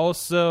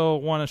 Also,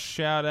 want to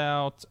shout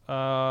out,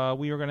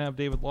 we are going to have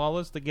David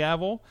Lawless, the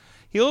Gavel.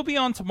 He'll be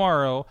on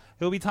tomorrow.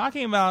 He'll be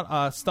talking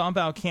about Stomp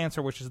Out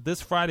Cancer, which is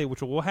this Friday,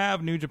 which will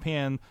have New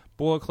Japan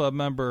Bullet Club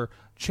member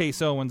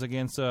Chase Owens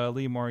against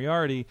Lee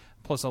Moriarty,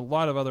 plus a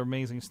lot of other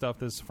amazing stuff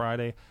this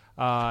Friday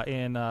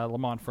in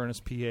Lamont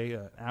Furnace, PA,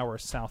 an hour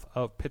south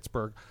of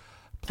Pittsburgh.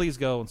 Please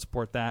go and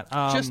support that.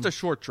 Just a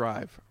short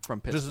drive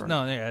from Pittsburgh.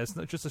 It's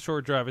not just a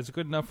short drive. It's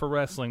good enough for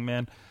wrestling,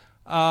 man.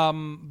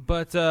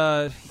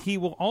 But he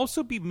will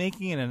also be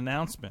making an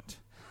announcement.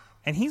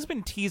 And he's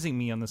been teasing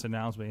me on this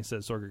announcement. He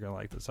says, "Sorg, you're gonna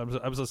like this." I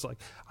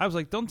was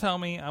like, "Don't tell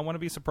me. I want to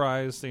be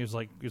surprised." And he was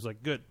like,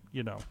 "Good,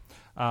 you know."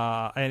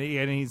 And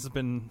he's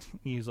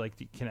like,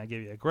 "Can I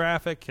give you a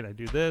graphic? Can I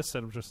do this?"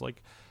 And I'm just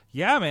like,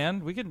 "Yeah,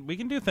 man, we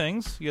can do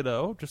things, you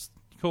know, just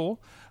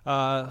cool."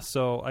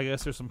 So I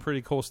guess there's some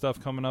pretty cool stuff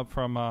coming up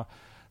from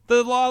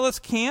the Lawless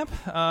camp.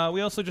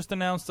 We also just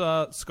announced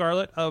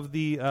Scarlett of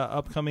the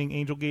upcoming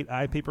Angel Gate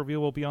Eye pay-per-view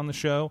will be on the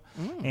show,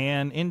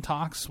 and in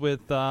talks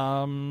with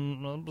a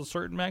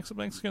certain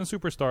Mexican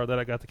superstar that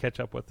I got to catch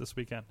up with this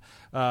weekend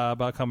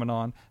about coming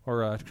on,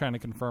 or trying to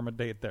confirm a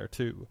date there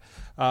too.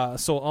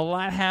 So a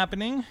lot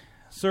happening,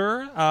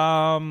 sir.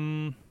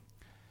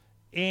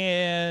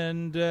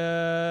 And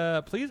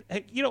please,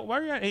 hey,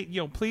 while you're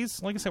at,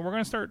 please, like I said, we're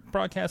going to start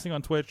broadcasting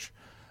on Twitch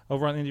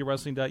over on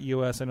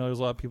IndieWrestling.us. I know there's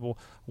a lot of people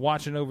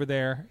watching over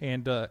there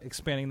and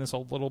expanding this a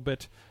little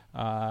bit.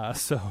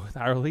 So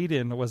our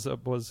lead-in was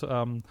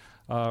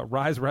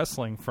Rise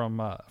Wrestling from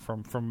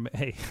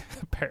May,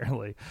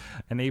 apparently,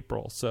 in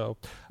April. So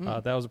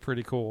that was a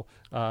pretty cool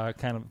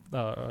kind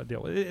of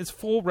deal. It's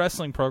full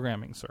wrestling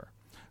programming, sir.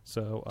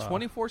 So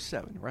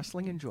 24/7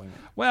 wrestling enjoyment.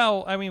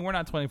 Well, I mean, we're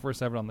not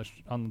 24/7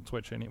 on the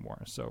Twitch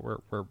anymore, so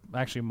we're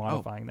actually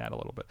modifying that a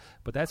little bit.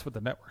 But that's what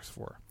the network's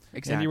for.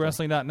 Exactly.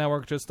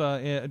 IndieWrestling.network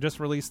just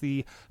released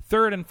the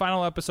third and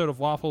final episode of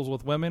Waffles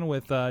with Women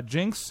with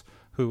Jinx,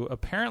 who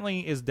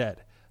apparently is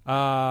dead.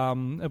 I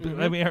mean,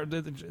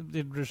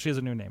 she has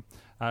a new name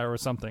or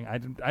something. I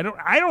don't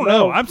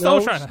know. I'm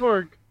still trying.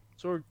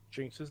 Sorg,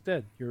 Jinx is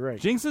dead. You're right.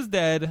 Jinx is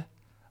dead.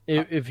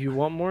 If you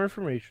want more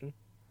information,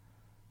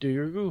 do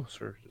your Google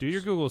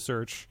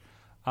search.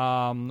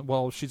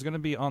 Well, she's going to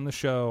be on the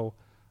show,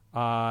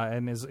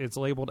 and it's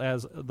labeled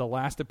as the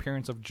last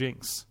appearance of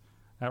Jinx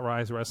at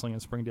Rise Wrestling in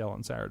Springdale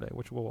on Saturday,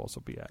 which we'll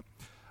also be at.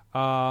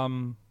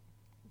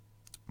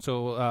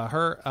 So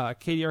her,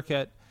 Katie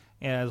Arquette,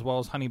 as well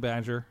as Honey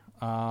Badger,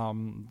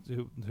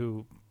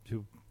 who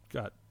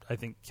got, I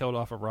think, killed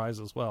off of Rise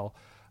as well.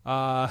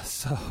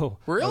 So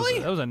really,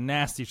 that was a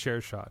nasty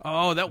chair shot.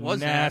 Oh, that was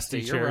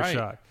nasty. chair You're right.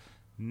 shot.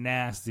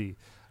 Nasty.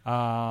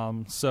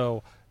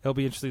 So it'll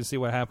be interesting to see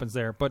what happens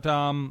there. But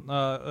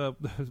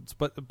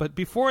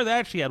before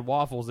that, she had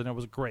Waffles, and it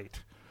was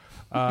great.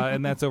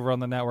 And that's over on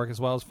the network as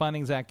well. As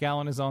Finding Zach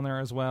Gallen is on there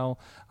as well.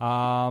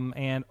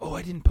 And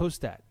I didn't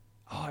post that.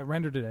 I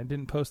rendered it. I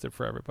didn't post it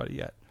for everybody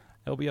yet.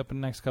 It'll be up in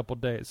the next couple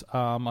of days.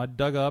 I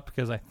dug up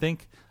because I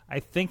think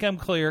I'm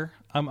clear.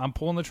 I'm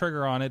pulling the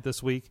trigger on it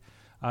this week.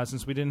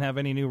 Since we didn't have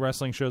any new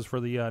wrestling shows for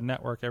the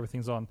network,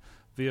 everything's on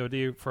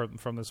VOD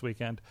from this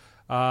weekend.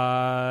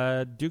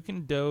 Duke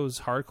and Doe's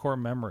Hardcore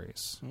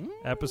Memories,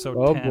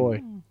 episode 10.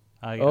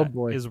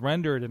 Boy. Is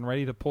rendered and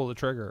ready to pull the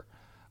trigger.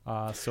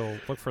 So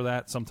look for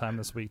that sometime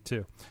this week,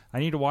 too. I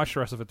need to watch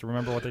the rest of it to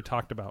remember what they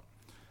talked about.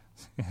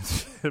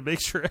 Make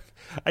sure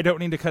I don't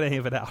need to cut any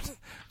of it out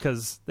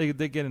because they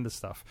get into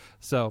stuff.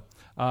 So,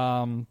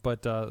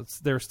 but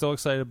they're still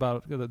excited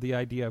about the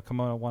idea of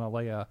Kimona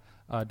Wanalea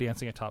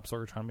dancing atop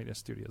Sorgatron Media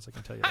Studios. I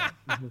can tell you that.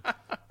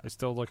 They're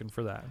still looking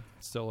for that.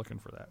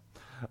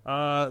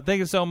 Thank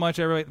you so much,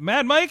 everybody.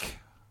 Mad Mike?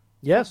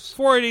 Yes.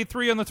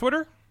 483 on the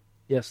Twitter?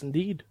 Yes,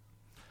 indeed.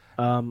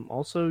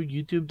 Also,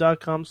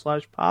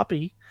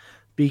 youtube.com/Poppy,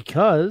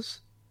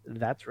 because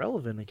that's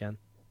relevant again.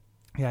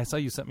 Yeah, I saw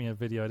you sent me a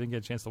video. I didn't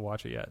get a chance to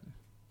watch it yet.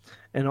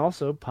 And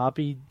also,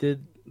 Poppy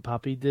did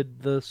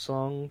the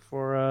song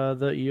for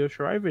the Io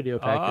Shirai video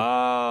package.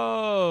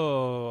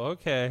 Oh,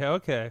 okay.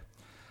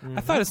 Mm-hmm.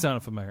 I thought it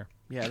sounded familiar.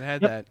 Yeah, it had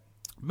that.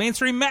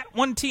 Mainstream Matt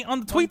 1T on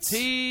the tweets.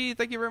 1T.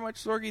 Thank you very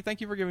much, Sorgi. Thank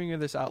you for giving me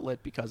this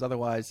outlet, because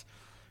otherwise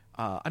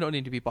I don't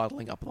need to be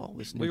bottling up all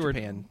this New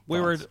Japan.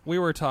 We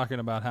were talking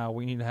about how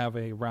we need to have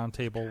a round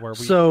table where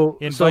we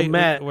invite. So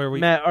Matt, where we,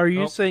 Matt, are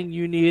you saying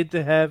you needed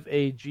to have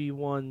a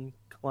G1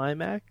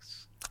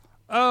 climax?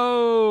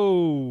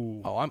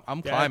 Oh,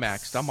 I'm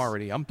climaxed.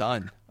 I'm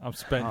done. I'm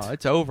spent.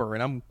 It's over,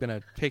 and I'm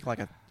gonna take like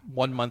a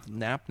 1 month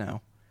nap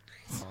now.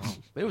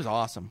 It was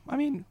awesome. I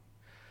mean,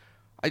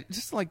 I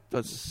just like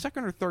the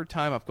second or third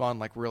time I've gone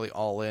like really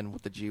all in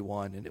with the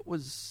G1, and it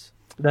was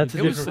That's a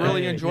It was different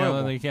really company.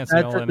 enjoyable. You can't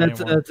see all that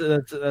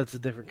anymore. That's a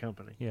different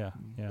company. Yeah.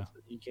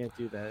 You can't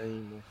do that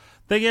anymore.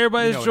 Thank you,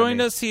 everybody You know who's what I joined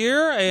mean. us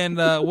here, and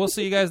we'll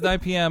see you guys 9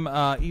 p.m.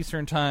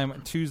 Eastern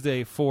Time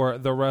Tuesday for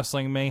the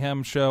Wrestling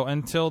Mayhem Show.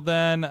 Until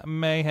then,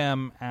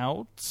 Mayhem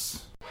out.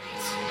 Just wait,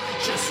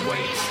 just wait,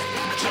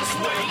 just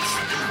wait,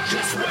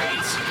 just wait.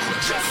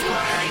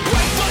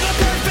 Wait for the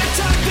perfect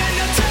time, then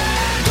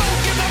attack. Don't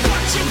give up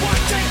what you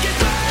want, take it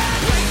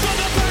back. Wait for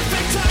the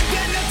perfect time,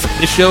 then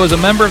attack. This show is a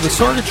member of the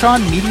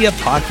Sorgatron Media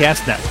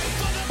Podcast Network.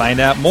 Find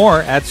out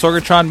more at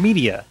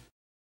sorgatronmedia.com.